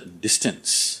at a certain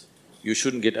distance. You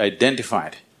shouldn't get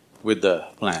identified with the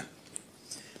plan.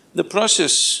 The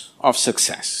process of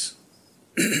success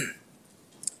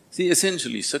See,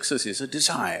 essentially success is a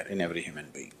desire in every human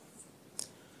being.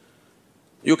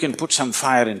 You can put some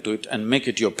fire into it and make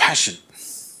it your passion.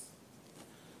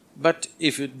 But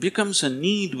if it becomes a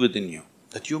need within you,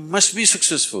 that you must be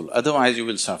successful, otherwise you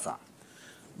will suffer,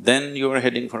 then you are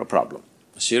heading for a problem,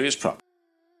 a serious problem.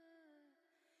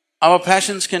 Our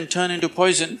passions can turn into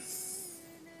poison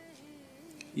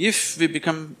if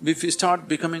we start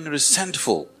becoming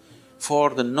resentful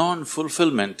for the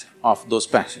non-fulfillment of those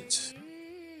passions.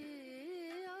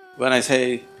 When I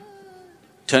say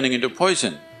turning into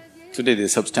poison, today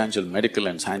there's substantial medical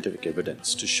and scientific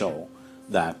evidence to show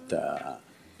that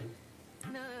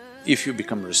if you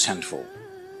become resentful,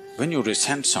 when you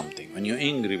resent something, when you're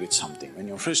angry with something, when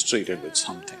you're frustrated with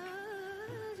something,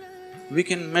 we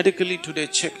can medically today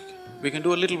check, we can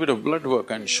do a little bit of blood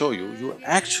work and show you're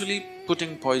actually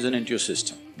putting poison into your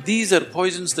system. These are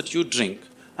poisons that you drink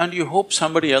and you hope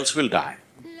somebody else will die.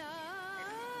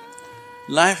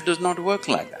 Life does not work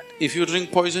like that. If you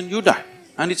drink poison, you die,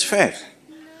 and it's fair.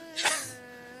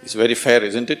 It's very fair,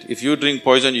 isn't it? If you drink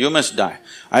poison, you must die.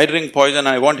 I drink poison,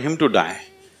 I want him to die.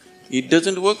 It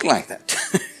doesn't work like that.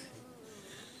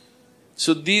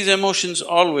 So these emotions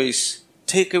always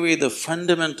take away the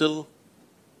fundamental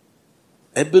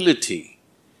ability.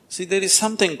 See, there is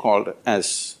something called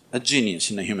as a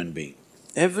genius in a human being.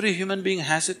 Every human being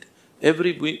has it,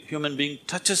 every human being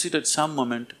touches it at some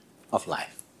moment of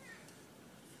life.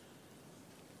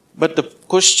 But the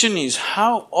question is,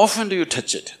 how often do you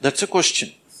touch it? That's a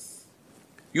question.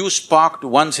 You sparked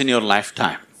once in your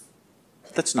lifetime,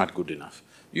 that's not good enough.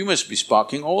 You must be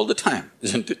sparking all the time,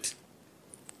 isn't it?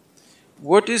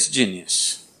 What is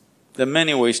genius? There are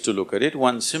many ways to look at it.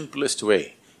 One simplest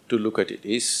way to look at it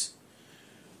is,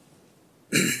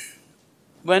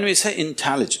 when we say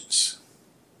intelligence,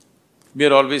 we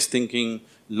are always thinking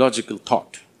logical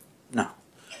thought. Now,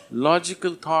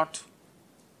 logical thought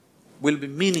will be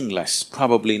meaningless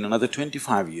probably in another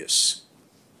 25 years,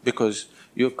 because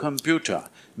your computer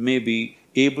may be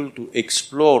able to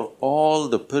explore all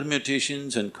the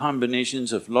permutations and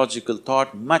combinations of logical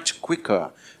thought much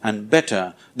quicker and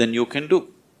better than you can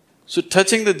do. So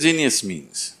touching the genius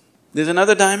means there's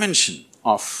another dimension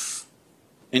of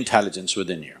intelligence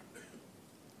within you.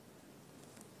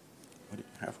 What do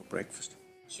you have for breakfast?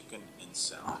 Chicken in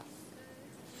salad.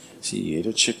 See, he ate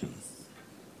a chicken.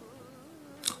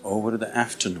 Over the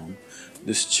afternoon,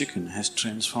 this chicken has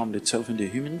transformed itself into a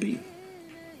human being.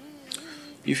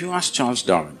 If you ask Charles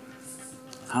Darwin,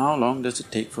 how long does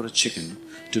it take for a chicken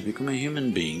to become a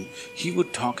human being, he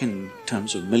would talk in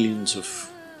terms of millions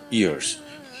of years.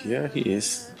 Here he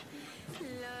is.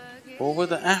 Over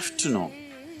the afternoon,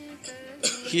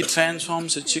 he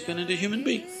transforms a chicken into a human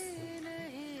being.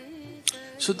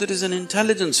 So there is an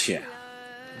intelligence here,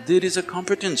 there is a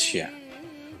competence here,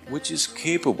 which is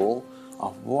capable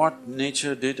of what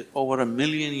nature did over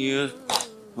 1,000,000 years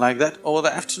like that over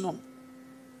the afternoon.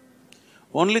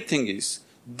 Only thing is,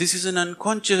 This is an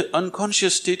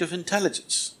unconscious state of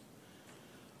intelligence.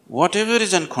 Whatever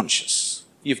is unconscious,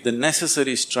 if the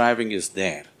necessary striving is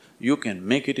there, you can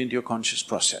make it into your conscious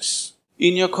process.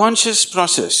 In your conscious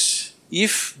process,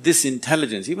 if this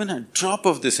intelligence, even a drop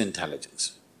of this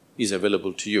intelligence is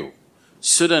available to you,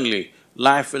 suddenly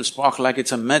life will spark like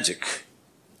it's a magic.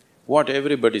 What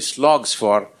everybody slogs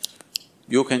for,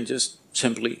 you can just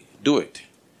simply do it.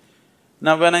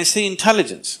 Now when I say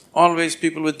intelligence, always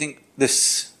people will think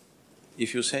this.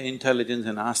 If you say intelligence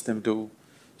and ask them to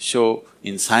show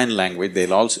in sign language,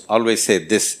 they'll also always say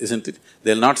this, isn't it?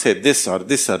 They'll not say this or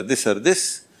this or this or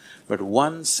this. But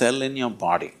one cell in your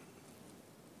body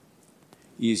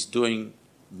is doing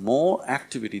more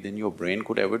activity than your brain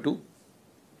could ever do.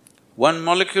 One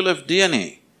molecule of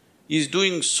DNA is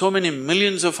doing so many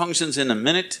millions of functions in a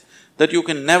minute that you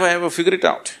can never ever figure it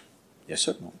out. Yes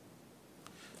or no?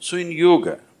 So in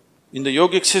yoga, in the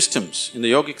yogic systems, in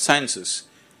the yogic sciences,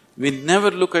 we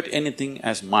never look at anything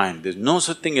as mind. There's no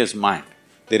such thing as mind.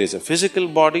 There is a physical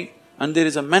body and there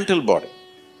is a mental body.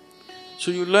 So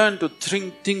you learn to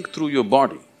think through your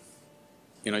body.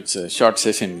 You know, it's a short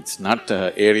session, it's not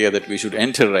an area that we should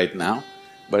enter right now,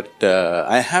 but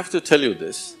I have to tell you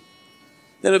this.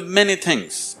 There are many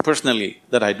things personally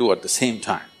that I do at the same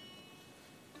time.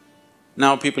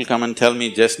 Now people come and tell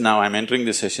me, just now I'm entering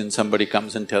the session, somebody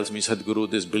comes and tells me, Sadhguru,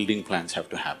 these building plans have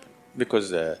to happen,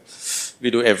 because we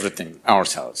do everything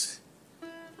ourselves.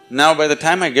 Now by the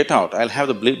time I get out, I'll have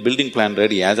the building plan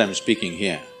ready as I'm speaking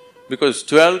here, because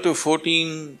 12 to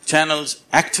 14 channels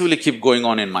actively keep going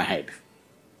on in my head.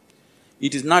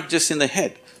 It is not just in the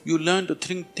head, you learn to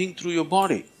think through your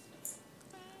body.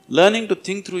 Learning to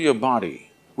think through your body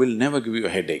will never give you a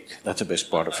headache, that's the best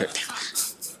part of it.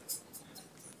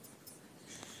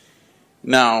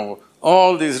 Now,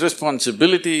 all these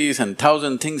responsibilities and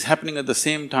thousand things happening at the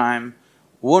same time,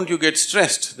 won't you get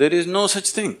stressed? There is no such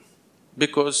thing,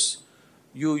 because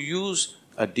you use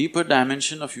a deeper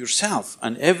dimension of yourself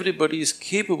and everybody is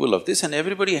capable of this and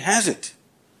everybody has it.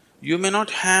 You may not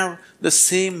have the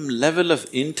same level of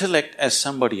intellect as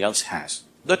somebody else has.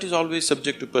 That is always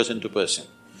subject to person.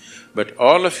 But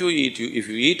all of you eat, if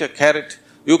you eat a carrot,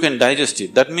 you can digest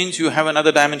it. That means you have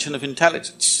another dimension of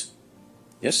intelligence.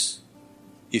 Yes?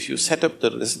 If you set up the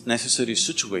necessary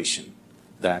situation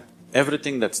that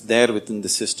everything that's there within the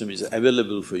system is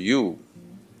available for you,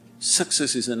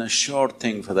 success is an assured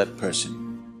thing for that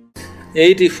person.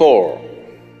 84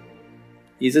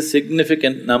 is a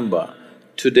significant number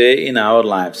today in our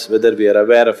lives, whether we are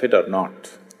aware of it or not.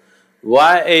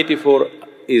 Why 84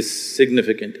 is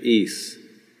significant is,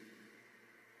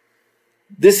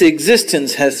 this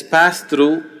existence has passed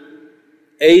through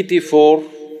 84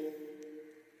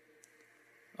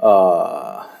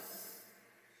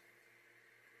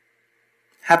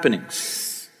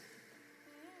 happenings.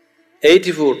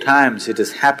 84 times it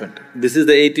has happened. This is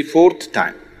the 84th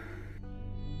time.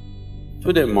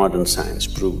 Today modern science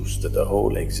proves that the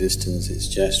whole existence is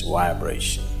just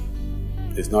vibration.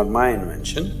 It is not my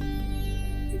invention,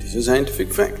 it is a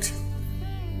scientific fact.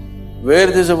 Where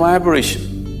there's a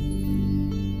vibration,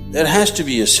 there has to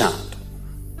be a sound.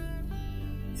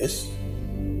 Yes?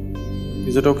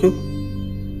 Is it okay?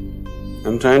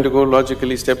 I'm trying to go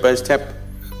logically step by step.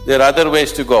 There are other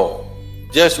ways to go.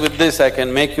 Just with this I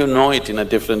can make you know it in a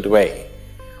different way.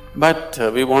 But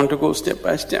we want to go step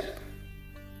by step.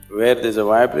 Where there's a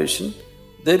vibration,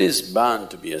 there is bound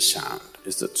to be a sound,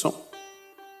 is that so?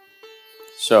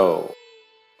 So,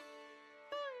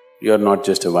 you're not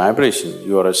just a vibration,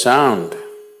 you are a sound,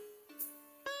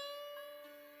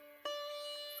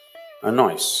 a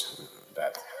noise,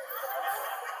 rather.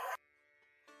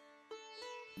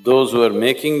 Those who are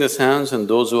making the sounds and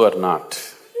those who are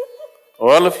not,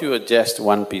 all of you are just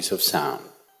one piece of sound.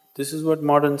 This is what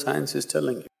modern science is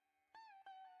telling you.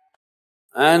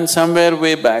 And somewhere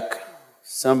way back,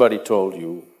 somebody told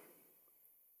you,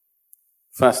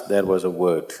 first there was a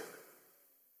word,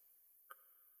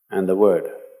 and the word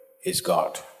is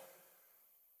God.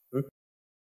 You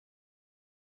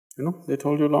know, they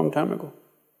told you a long time ago.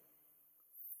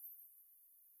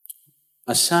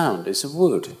 A sound is a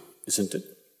word, isn't it?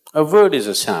 A word is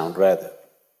a sound, rather.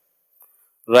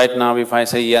 Right now if I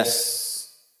say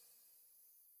yes,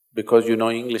 because you know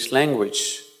English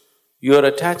language, you are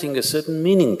attaching a certain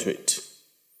meaning to it.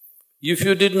 If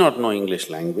you did not know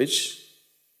English language,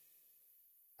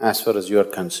 as far as you are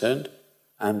concerned,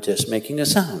 I'm just making a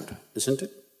sound, isn't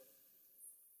it?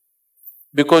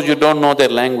 Because you don't know their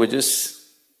languages,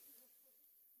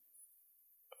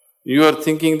 you are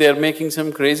thinking they're making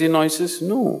some crazy noises?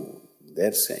 No,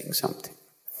 they're saying something.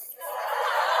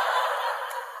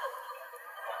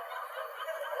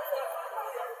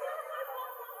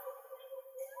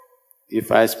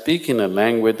 If I speak in a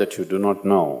language that you do not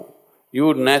know, you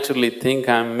would naturally think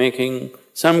I'm making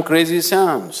some crazy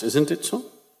sounds, isn't it so?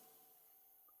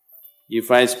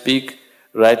 If I speak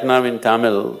right now in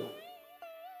Tamil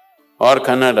or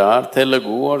Kannada or Telugu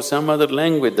or some other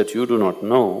language that you do not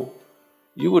know,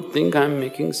 you would think I'm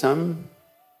making some…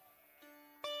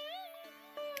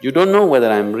 You don't know whether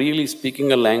I'm really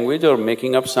speaking a language or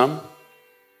making up some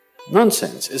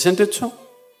nonsense, isn't it so?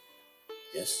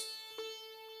 Yes.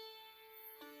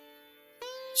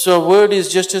 So word is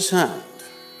just a sound.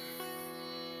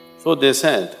 So they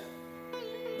said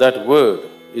that word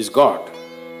is God.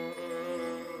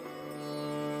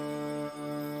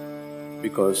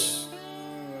 Because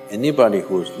anybody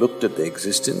who's looked at the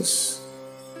existence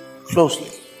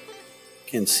closely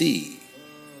can see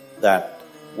that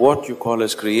what you call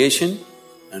as creation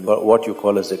and what you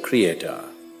call as the creator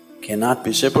cannot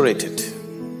be separated.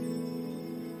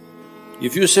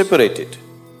 If you separate it,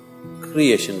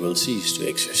 creation will cease to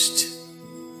exist.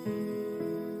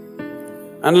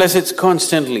 Unless it's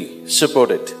constantly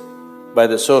supported by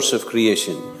the source of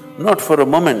creation, not for a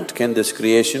moment can this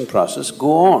creation process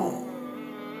go on.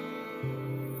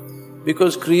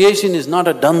 Because creation is not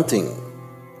a done thing,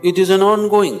 it is an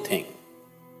ongoing thing.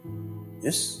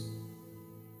 Yes?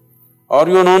 Are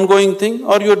you an ongoing thing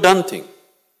or you're a done thing?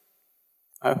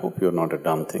 I hope you're not a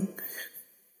done thing.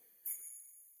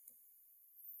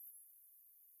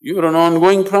 You're an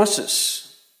ongoing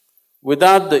process.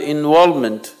 Without the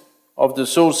involvement of the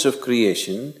source of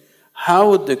creation,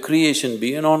 how would the creation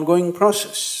be an ongoing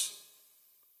process?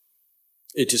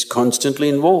 It is constantly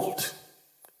involved.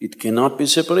 It cannot be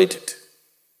separated.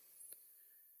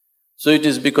 So it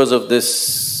is because of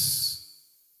this,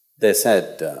 they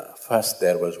said, first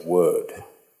there was word.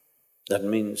 That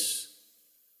means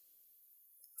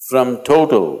from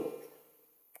total,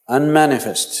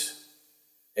 unmanifest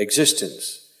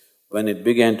existence, when it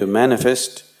began to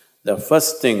manifest, the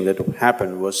first thing that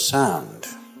happened was sound.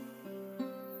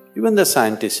 Even the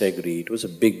scientists agree, it was a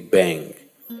big bang.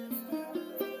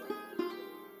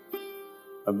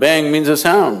 A bang means a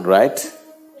sound, right?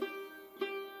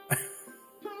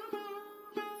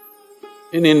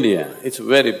 In India, it's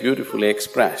very beautifully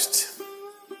expressed.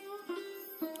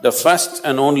 The first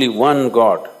and only one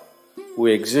god who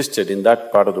existed in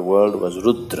that part of the world was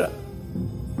Rudra.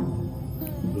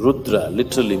 Rudra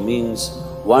literally means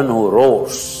one who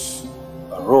roars,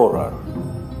 a roarer.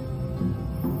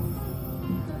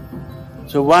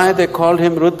 So why they called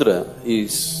him Rudra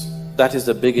is, that is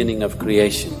the beginning of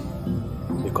creation,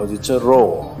 because it's a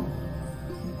roar.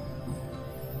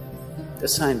 The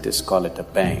scientists call it a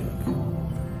bang.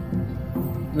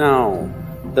 Now,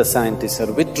 the scientists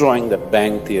are withdrawing that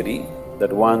bang theory,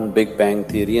 that one big bang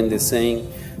theory, and they're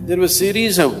saying there were a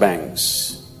series of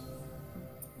bangs.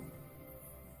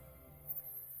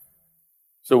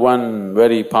 So one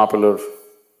very popular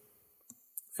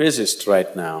physicist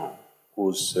right now,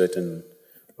 who's written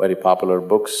very popular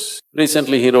books,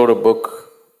 recently he wrote a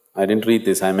book, I didn't read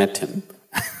this, I met him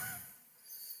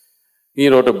he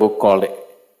wrote a book called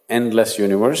Endless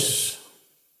Universe.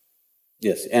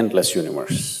 Yes, Endless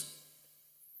Universe.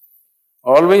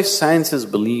 Always science has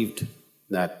believed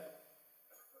that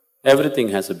everything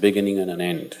has a beginning and an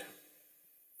end.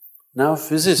 Now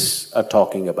physicists are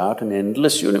talking about an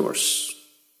endless universe.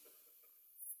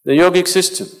 The yogic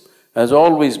system has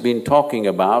always been talking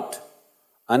about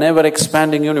an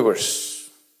ever-expanding universe.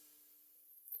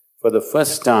 For the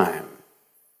first time,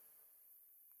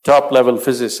 top-level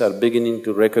physicists are beginning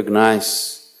to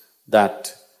recognize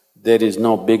that there is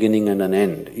no beginning and an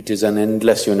end, it is an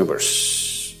endless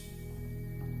universe.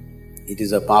 It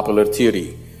is a popular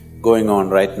theory going on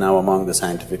right now among the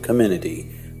scientific community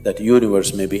that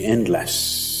universe may be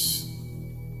endless.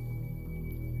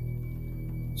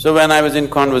 So when I was in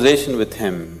conversation with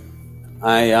him,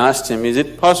 I asked him, is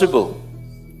it possible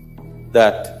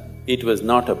that it was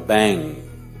not a bang,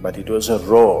 but it was a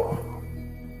roar,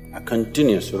 a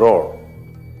continuous roar?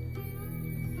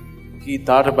 He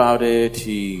thought about it,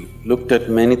 he looked at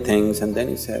many things and then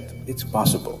he said, it's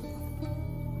possible.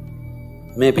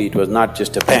 Maybe it was not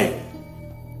just a bang,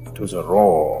 it was a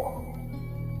roar.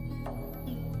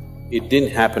 It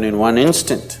didn't happen in one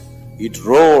instant, it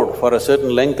roared for a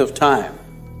certain length of time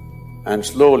and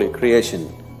slowly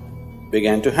creation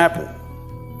began to happen.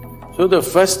 So the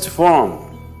first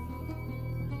form,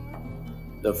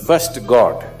 the first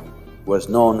god was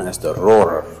known as the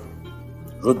roarer.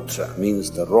 Rudra means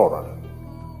the roarer.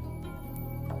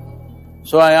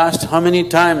 So I asked, how many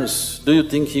times do you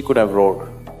think he could have roared?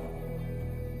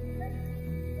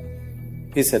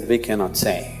 He said, we cannot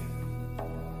say.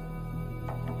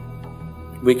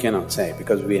 We cannot say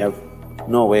because we have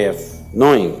no way of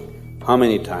knowing how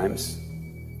many times,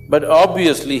 but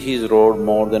obviously he's roared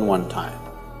more than one time.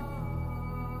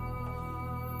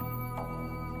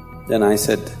 Then I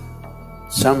said,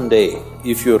 someday,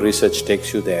 if your research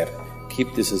takes you there,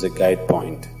 keep this as a guide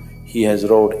point. He has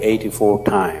roared 84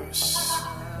 times.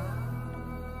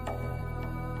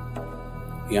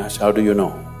 He asked, how do you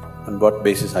know? On what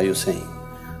basis are you saying?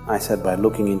 I said, by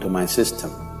looking into my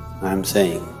system, I'm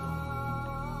saying,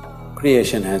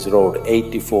 creation has roared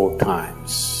 84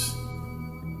 times.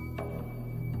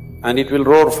 And it will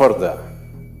roar further,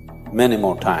 many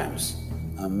more times.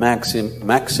 A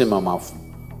maximum of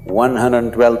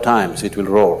 112 times it will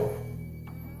roar.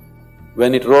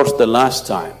 When it roars the last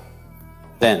time,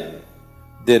 then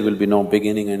there will be no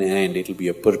beginning and end, it'll be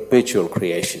a perpetual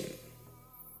creation.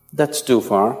 That's too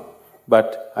far,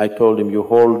 but I told him, you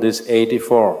hold this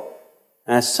 84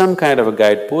 as some kind of a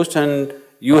guidepost, and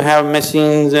you have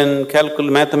machines and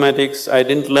mathematics. I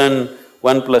didn't learn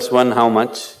 1 + 1 how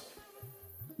much.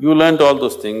 You learned all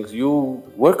those things, you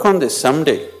work on this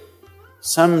someday.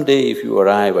 Someday if you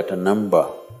arrive at a number,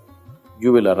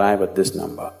 you will arrive at this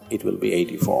number, it will be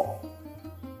 84.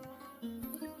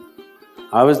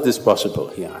 How is this possible,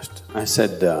 he asked. I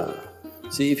said,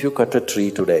 see, if you cut a tree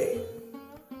today,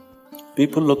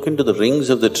 people look into the rings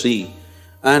of the tree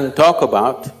and talk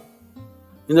about,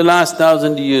 in the last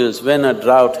 1,000 years, when a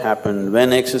drought happened,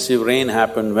 when excessive rain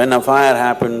happened, when a fire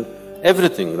happened,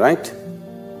 everything, right?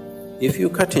 If you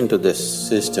cut into this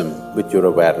system with your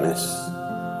awareness,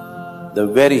 the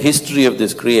very history of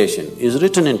this creation is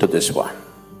written into this one.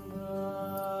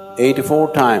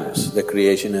 84 times the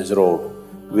creation has roared.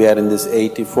 We are in this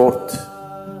 84th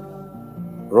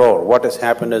roar. What has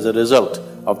happened as a result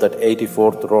of that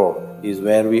 84th roar is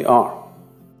where we are.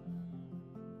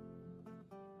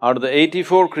 Out of the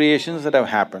 84 creations that have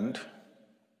happened,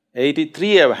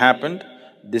 83 have happened,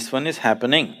 this one is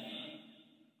happening.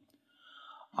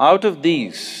 Out of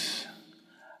these,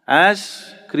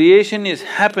 as creation is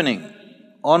happening,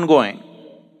 ongoing,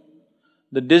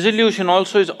 the dissolution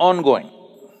also is ongoing.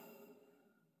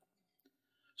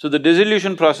 So the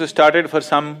dissolution process started for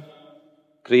some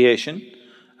creation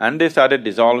and they started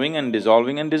dissolving and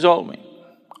dissolving and dissolving.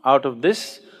 Out of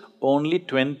this, only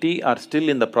 20 are still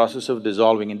in the process of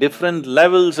dissolving, in different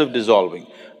levels of dissolving.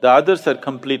 The others are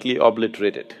completely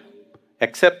obliterated.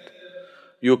 Except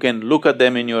you can look at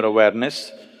them in your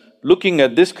awareness, looking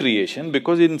at this creation,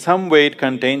 because in some way it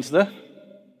contains the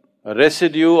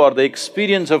residue or the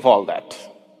experience of all that.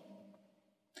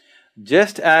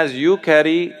 Just as you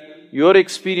carry your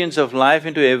experience of life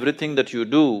into everything that you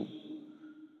do,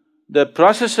 the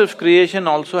process of creation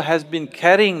also has been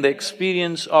carrying the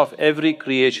experience of every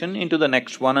creation into the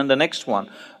next one and the next one,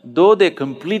 though they're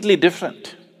completely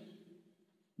different.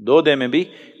 Though they may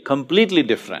be completely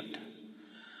different.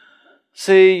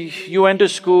 Say, you went to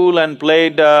school and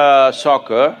played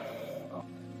soccer,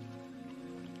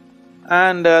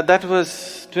 and that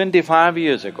was 25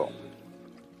 years ago.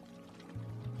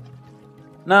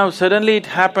 Now suddenly it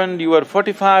happened, you were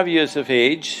 45 years of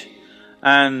age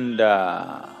and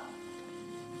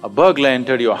a burglar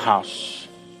entered your house.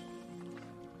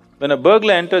 When a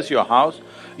burglar enters your house,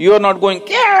 you are not going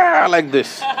 "yeah" like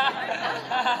this.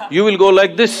 You will go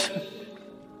like this.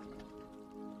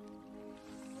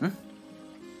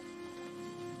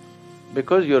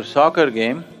 Because your soccer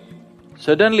game,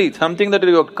 suddenly something that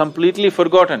you have completely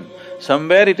forgotten,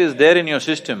 somewhere it is there in your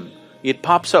system, it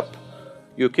pops up.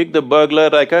 You kick the burglar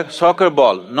like a soccer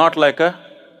ball, not like a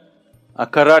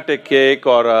karate kick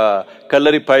or a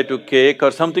kalaripaitu kick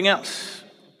or something else.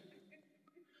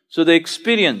 So the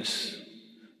experience,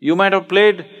 you might have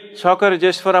played soccer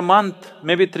just for a month,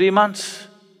 maybe 3 months,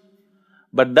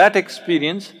 but that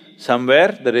experience,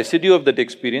 somewhere the residue of that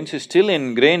experience is still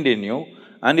ingrained in you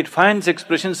and it finds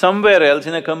expression somewhere else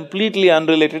in a completely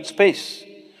unrelated space.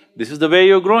 This is the way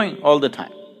you're growing all the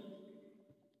time.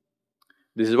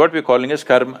 This is what we're calling as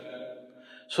karma.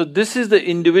 So this is the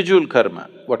individual karma,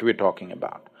 what we're talking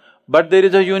about. But there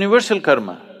is a universal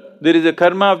karma, there is a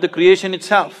karma of the creation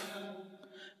itself.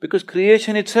 Because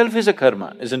creation itself is a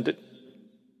karma, isn't it?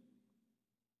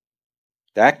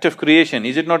 The act of creation,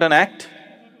 is it not an act?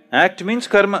 Act means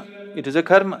karma, it is a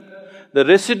karma. The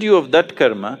residue of that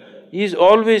karma is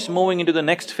always moving into the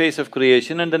next phase of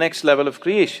creation and the next level of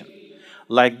creation.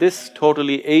 Like this,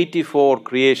 totally 84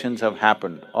 creations have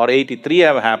happened, or 83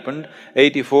 have happened,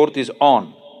 84th is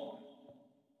on.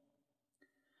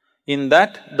 In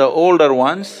that, the older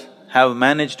ones have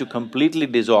managed to completely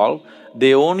dissolve,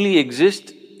 they only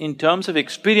exist in terms of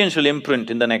experiential imprint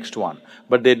in the next one,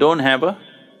 but they don't have a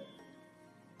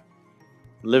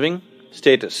living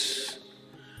status.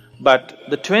 But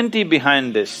the 20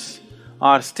 behind this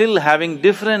are still having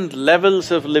different levels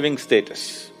of living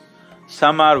status.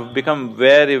 Some are become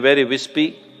very, very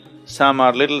wispy, some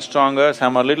are little stronger,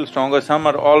 some are little stronger, some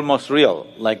are almost real,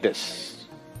 like this.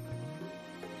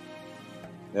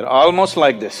 They're almost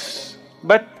like this,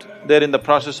 but they're in the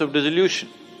process of dissolution.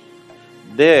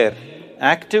 Their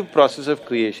active process of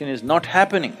creation is not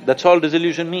happening, that's all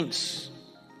dissolution means.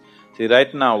 See,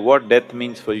 right now what death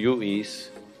means for you is,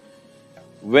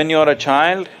 when you're a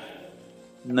child,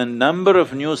 the number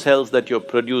of new cells that you're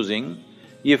producing,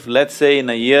 if let's say in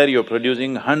a year you're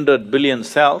producing 100 billion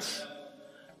cells,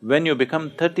 when you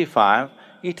become 35,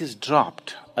 it is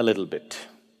dropped a little bit.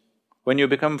 When you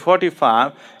become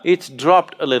 45, it's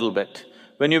dropped a little bit.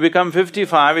 When you become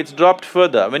 55, it's dropped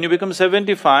further. When you become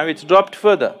 75, it's dropped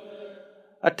further.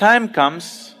 A time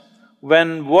comes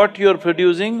when what you're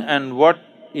producing and what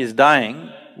is dying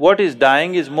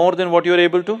is more than what you're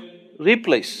able to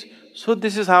replace. So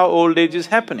this is how old age is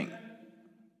happening.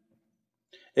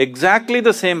 Exactly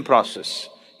the same process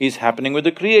is happening with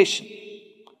the creation.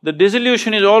 The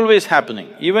dissolution is always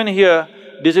happening. Even here,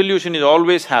 dissolution is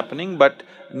always happening, but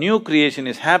new creation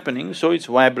is happening, so it's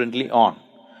vibrantly on.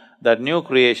 That new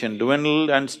creation dwindled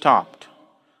and stopped.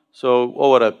 So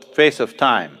over a phase of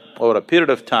time, over a period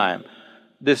of time,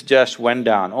 this just went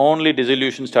down. Only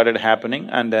dissolution started happening,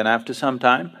 and then after some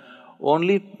time,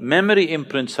 only memory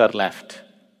imprints are left.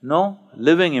 No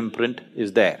living imprint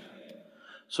is there.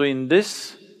 So in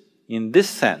this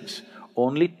sense,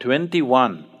 only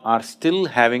 21 are still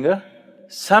having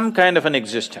some kind of an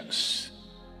existence.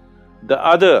 The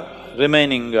other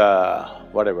remaining,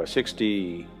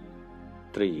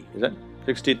 63, is it?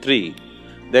 63,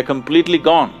 they're completely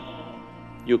gone.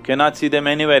 You cannot see them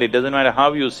anywhere, it doesn't matter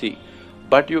how you see,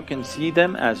 but you can see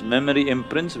them as memory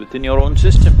imprints within your own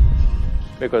system,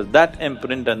 because that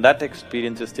imprint and that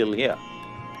experience is still here.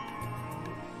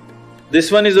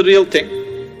 This one is the real thing.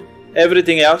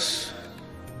 Everything else,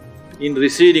 in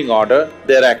receding order,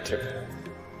 they're active.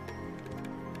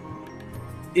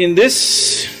 In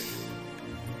this,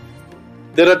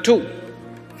 there are two.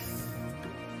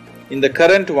 In the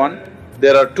current one,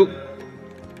 there are two.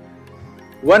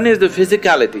 One is the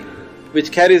physicality,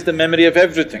 which carries the memory of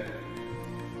everything.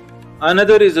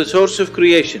 Another is the source of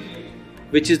creation,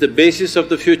 which is the basis of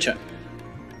the future.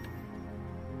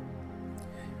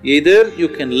 Either you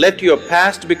can let your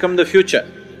past become the future.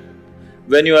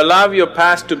 When you allow your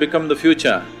past to become the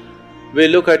future, we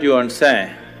look at you and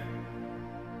say,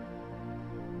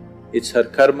 it's her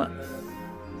karma.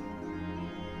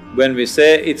 When we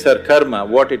say it's her karma,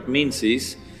 what it means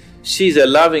is, she's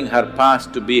allowing her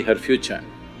past to be her future.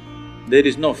 There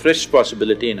is no fresh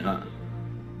possibility in her.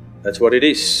 That's what it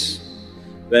is.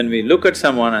 When we look at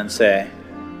someone and say,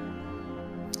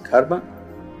 karma,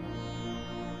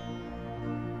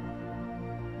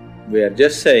 we are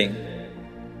just saying,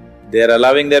 they are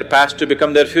allowing their past to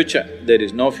become their future. There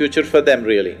is no future for them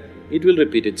really, it will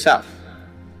repeat itself.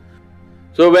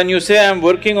 So when you say, I'm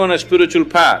working on a spiritual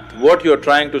path, what you're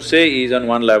trying to say is, on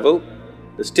one level,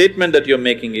 the statement that you're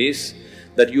making is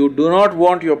that you do not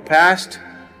want your past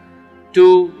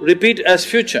to repeat as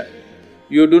future.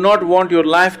 You do not want your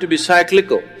life to be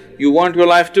cyclical, you want your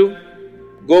life to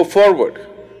go forward.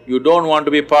 You don't want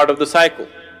to be part of the cycle.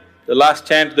 The last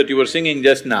chant that you were singing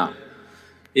just now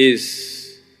is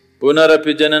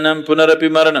Punarapi Jananam Punarapi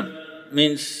Maranam,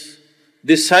 means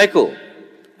this cycle,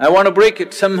 I want to break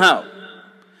it somehow.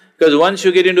 Because once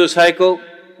you get into a cycle,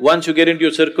 once you get into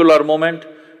a circular moment,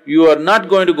 you are not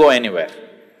going to go anywhere.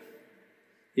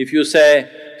 If you say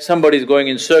somebody is going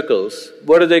in circles,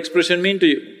 what does the expression mean to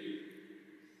you?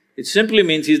 It simply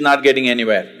means he's not getting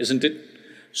anywhere, isn't it?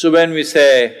 So when we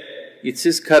say, it's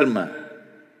his karma,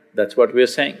 that's what we're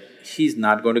saying. He's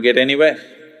not going to get anywhere,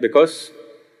 because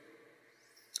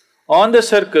on the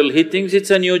circle, he thinks it's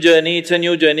a new journey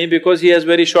because he has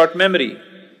very short memory.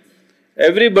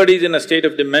 Everybody is in a state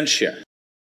of dementia.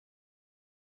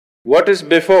 What is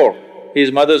before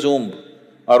his mother's womb,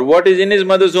 or what is in his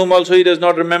mother's womb also he does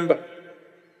not remember.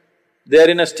 They are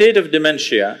in a state of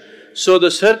dementia, so the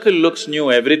circle looks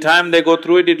new. Every time they go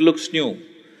through it, it looks new.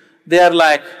 They are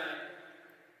like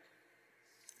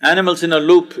animals in a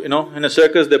loop, in a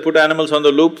circus they put animals on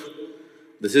the loop.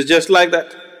 This is just like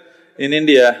that. In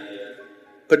India,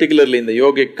 particularly in the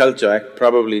yogic culture,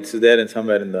 probably it's there in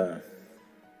somewhere in the…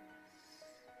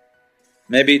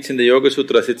 maybe it's in the Yoga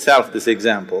Sutras itself, this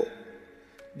example.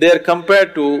 They are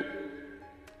compared to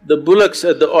the bullocks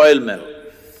at the oil mill.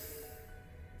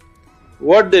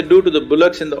 What they do to the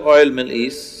bullocks in the oil mill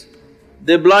is,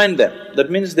 they blind them, that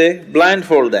means they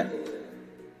blindfold them.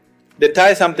 They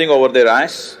tie something over their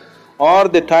eyes, or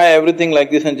they tie everything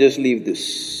like this and just leave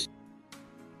this.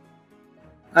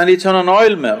 and it's on an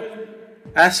oil mill.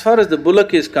 As far as the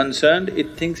bullock is concerned,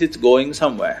 it thinks it's going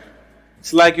somewhere.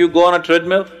 It's like you go on a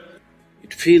treadmill,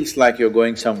 it feels like you're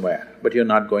going somewhere, but you're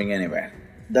not going anywhere.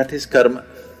 That is karma.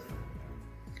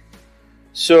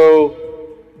 So,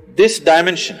 this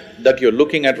dimension that you're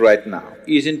looking at right now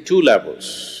is in two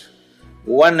levels.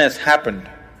 One has happened,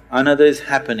 another is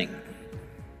happening.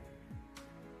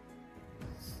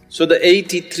 So the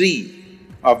 83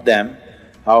 of them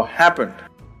have happened.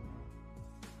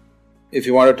 If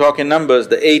you want to talk in numbers,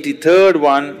 the 83rd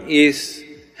one is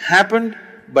happened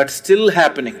but still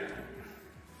happening.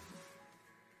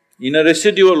 In a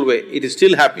residual way, it is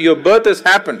still happening. Your birth has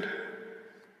happened.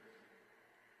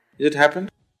 Is it happened?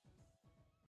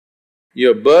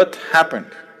 Your birth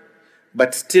happened,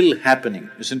 but still happening,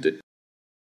 isn't it?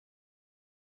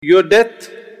 Your death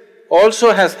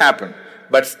also has happened,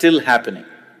 but still happening.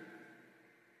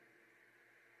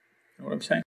 You know what I'm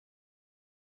saying?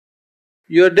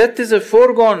 Your death is a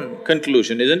foregone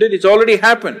conclusion, isn't it? It's already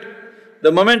happened.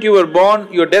 The moment you were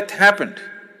born, your death happened.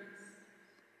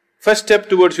 First step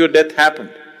towards your death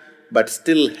happened, but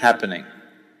still happening.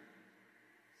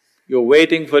 You're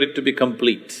waiting for it to be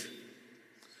complete,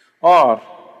 or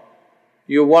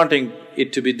you're wanting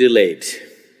it to be delayed.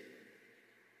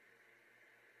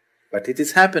 But it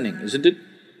is happening, isn't it?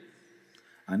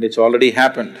 And it's already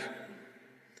happened.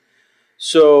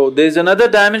 So, there's another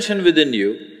dimension within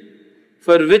you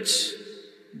for which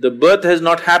the birth has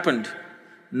not happened,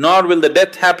 nor will the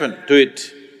death happen to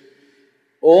it.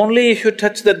 Only if you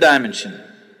touch that dimension,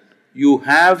 you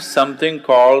have something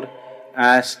called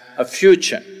as a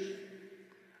future.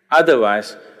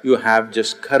 Otherwise, you have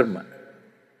just karma.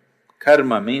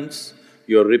 Karma means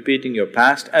you're repeating your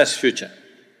past as future.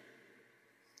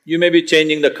 You may be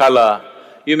changing the color,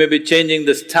 you may be changing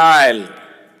the style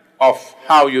of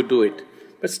how you do it,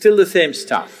 but still the same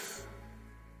stuff,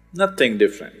 nothing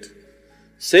different.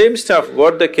 Same stuff,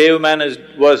 what the caveman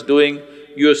was doing,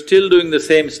 you're still doing the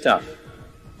same stuff.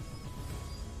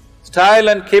 Style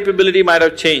and capability might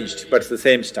have changed, but it's the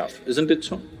same stuff, isn't it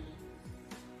so?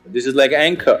 This is like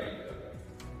anchor.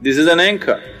 This is an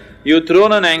anchor. You've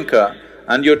thrown an anchor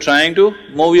and you're trying to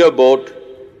move your boat.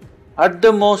 At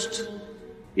the most,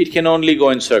 it can only go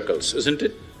in circles, isn't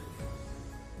it?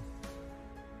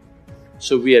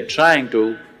 So we are trying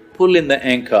to pull in the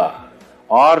anchor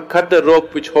or cut the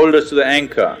rope which holds us to the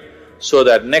anchor so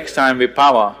that next time we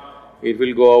power, it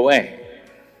will go away.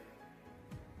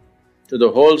 So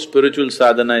the whole spiritual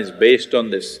sadhana is based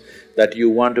on this, that you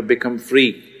want to become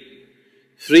free.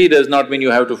 Free does not mean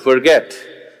you have to forget,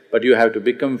 but you have to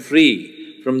become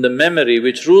free from the memory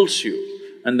which rules you.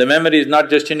 And the memory is not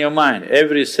just in your mind,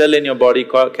 every cell in your body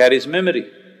carries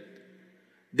memory.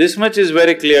 This much is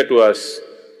very clear to us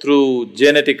through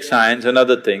genetic science and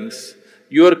other things.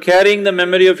 You are carrying the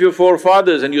memory of your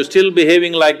forefathers and you're still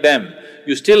behaving like them.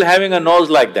 You're still having a nose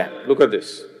like them. Look at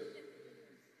this.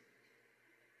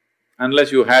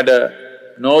 Unless you had a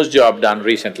nose job done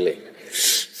recently.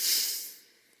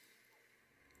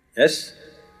 Yes?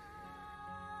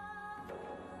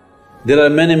 There are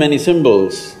many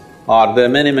symbols or there are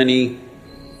many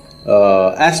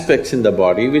aspects in the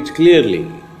body which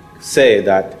clearly say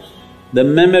that the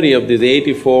memory of these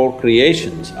 84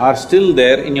 creations are still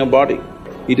there in your body.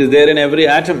 It is there in every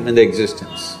atom in the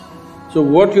existence. So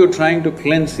what you're trying to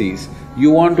cleanse is,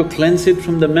 you want to cleanse it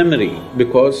from the memory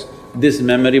because this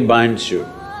memory binds you.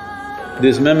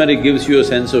 This memory gives you a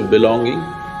sense of belonging.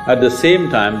 At the same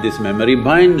time, this memory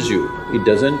binds you, it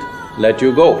doesn't let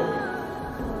you go.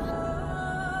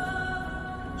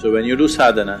 So when you do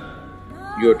sadhana,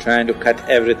 you're trying to cut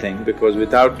everything because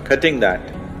without cutting that,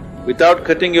 without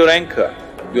cutting your anchor,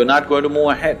 you're not going to move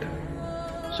ahead.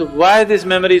 So why this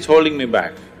memory is holding me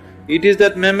back? It is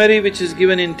that memory which has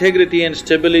given integrity and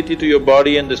stability to your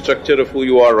body and the structure of who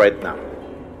you are right now.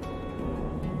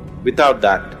 Without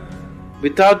that,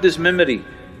 without this memory,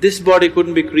 this body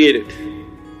couldn't be created.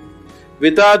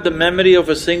 Without the memory of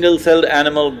a single-celled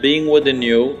animal being within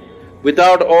you,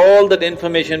 without all that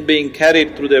information being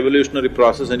carried through the evolutionary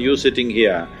process and you sitting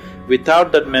here,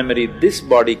 without that memory, this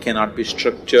body cannot be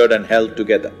structured and held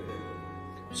together.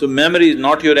 So memory is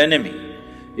not your enemy,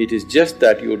 it is just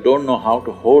that you don't know how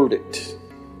to hold it.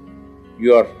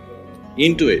 You are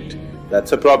into it,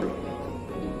 that's a problem.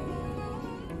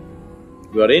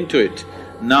 You are into it,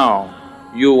 now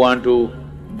you want to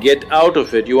get out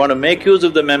of it, you want to make use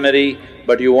of the memory,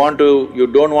 but you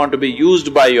don't want to be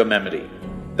used by your memory.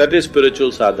 That is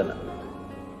spiritual sadhana.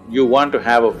 You want to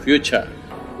have a future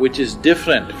which is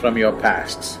different from your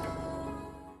pasts.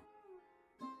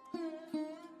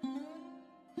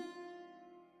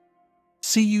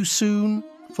 See you soon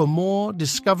for more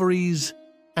discoveries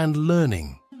and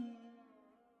learning.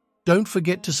 Don't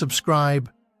forget to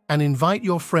subscribe and invite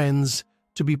your friends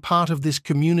to be part of this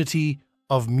community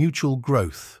of mutual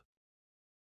growth.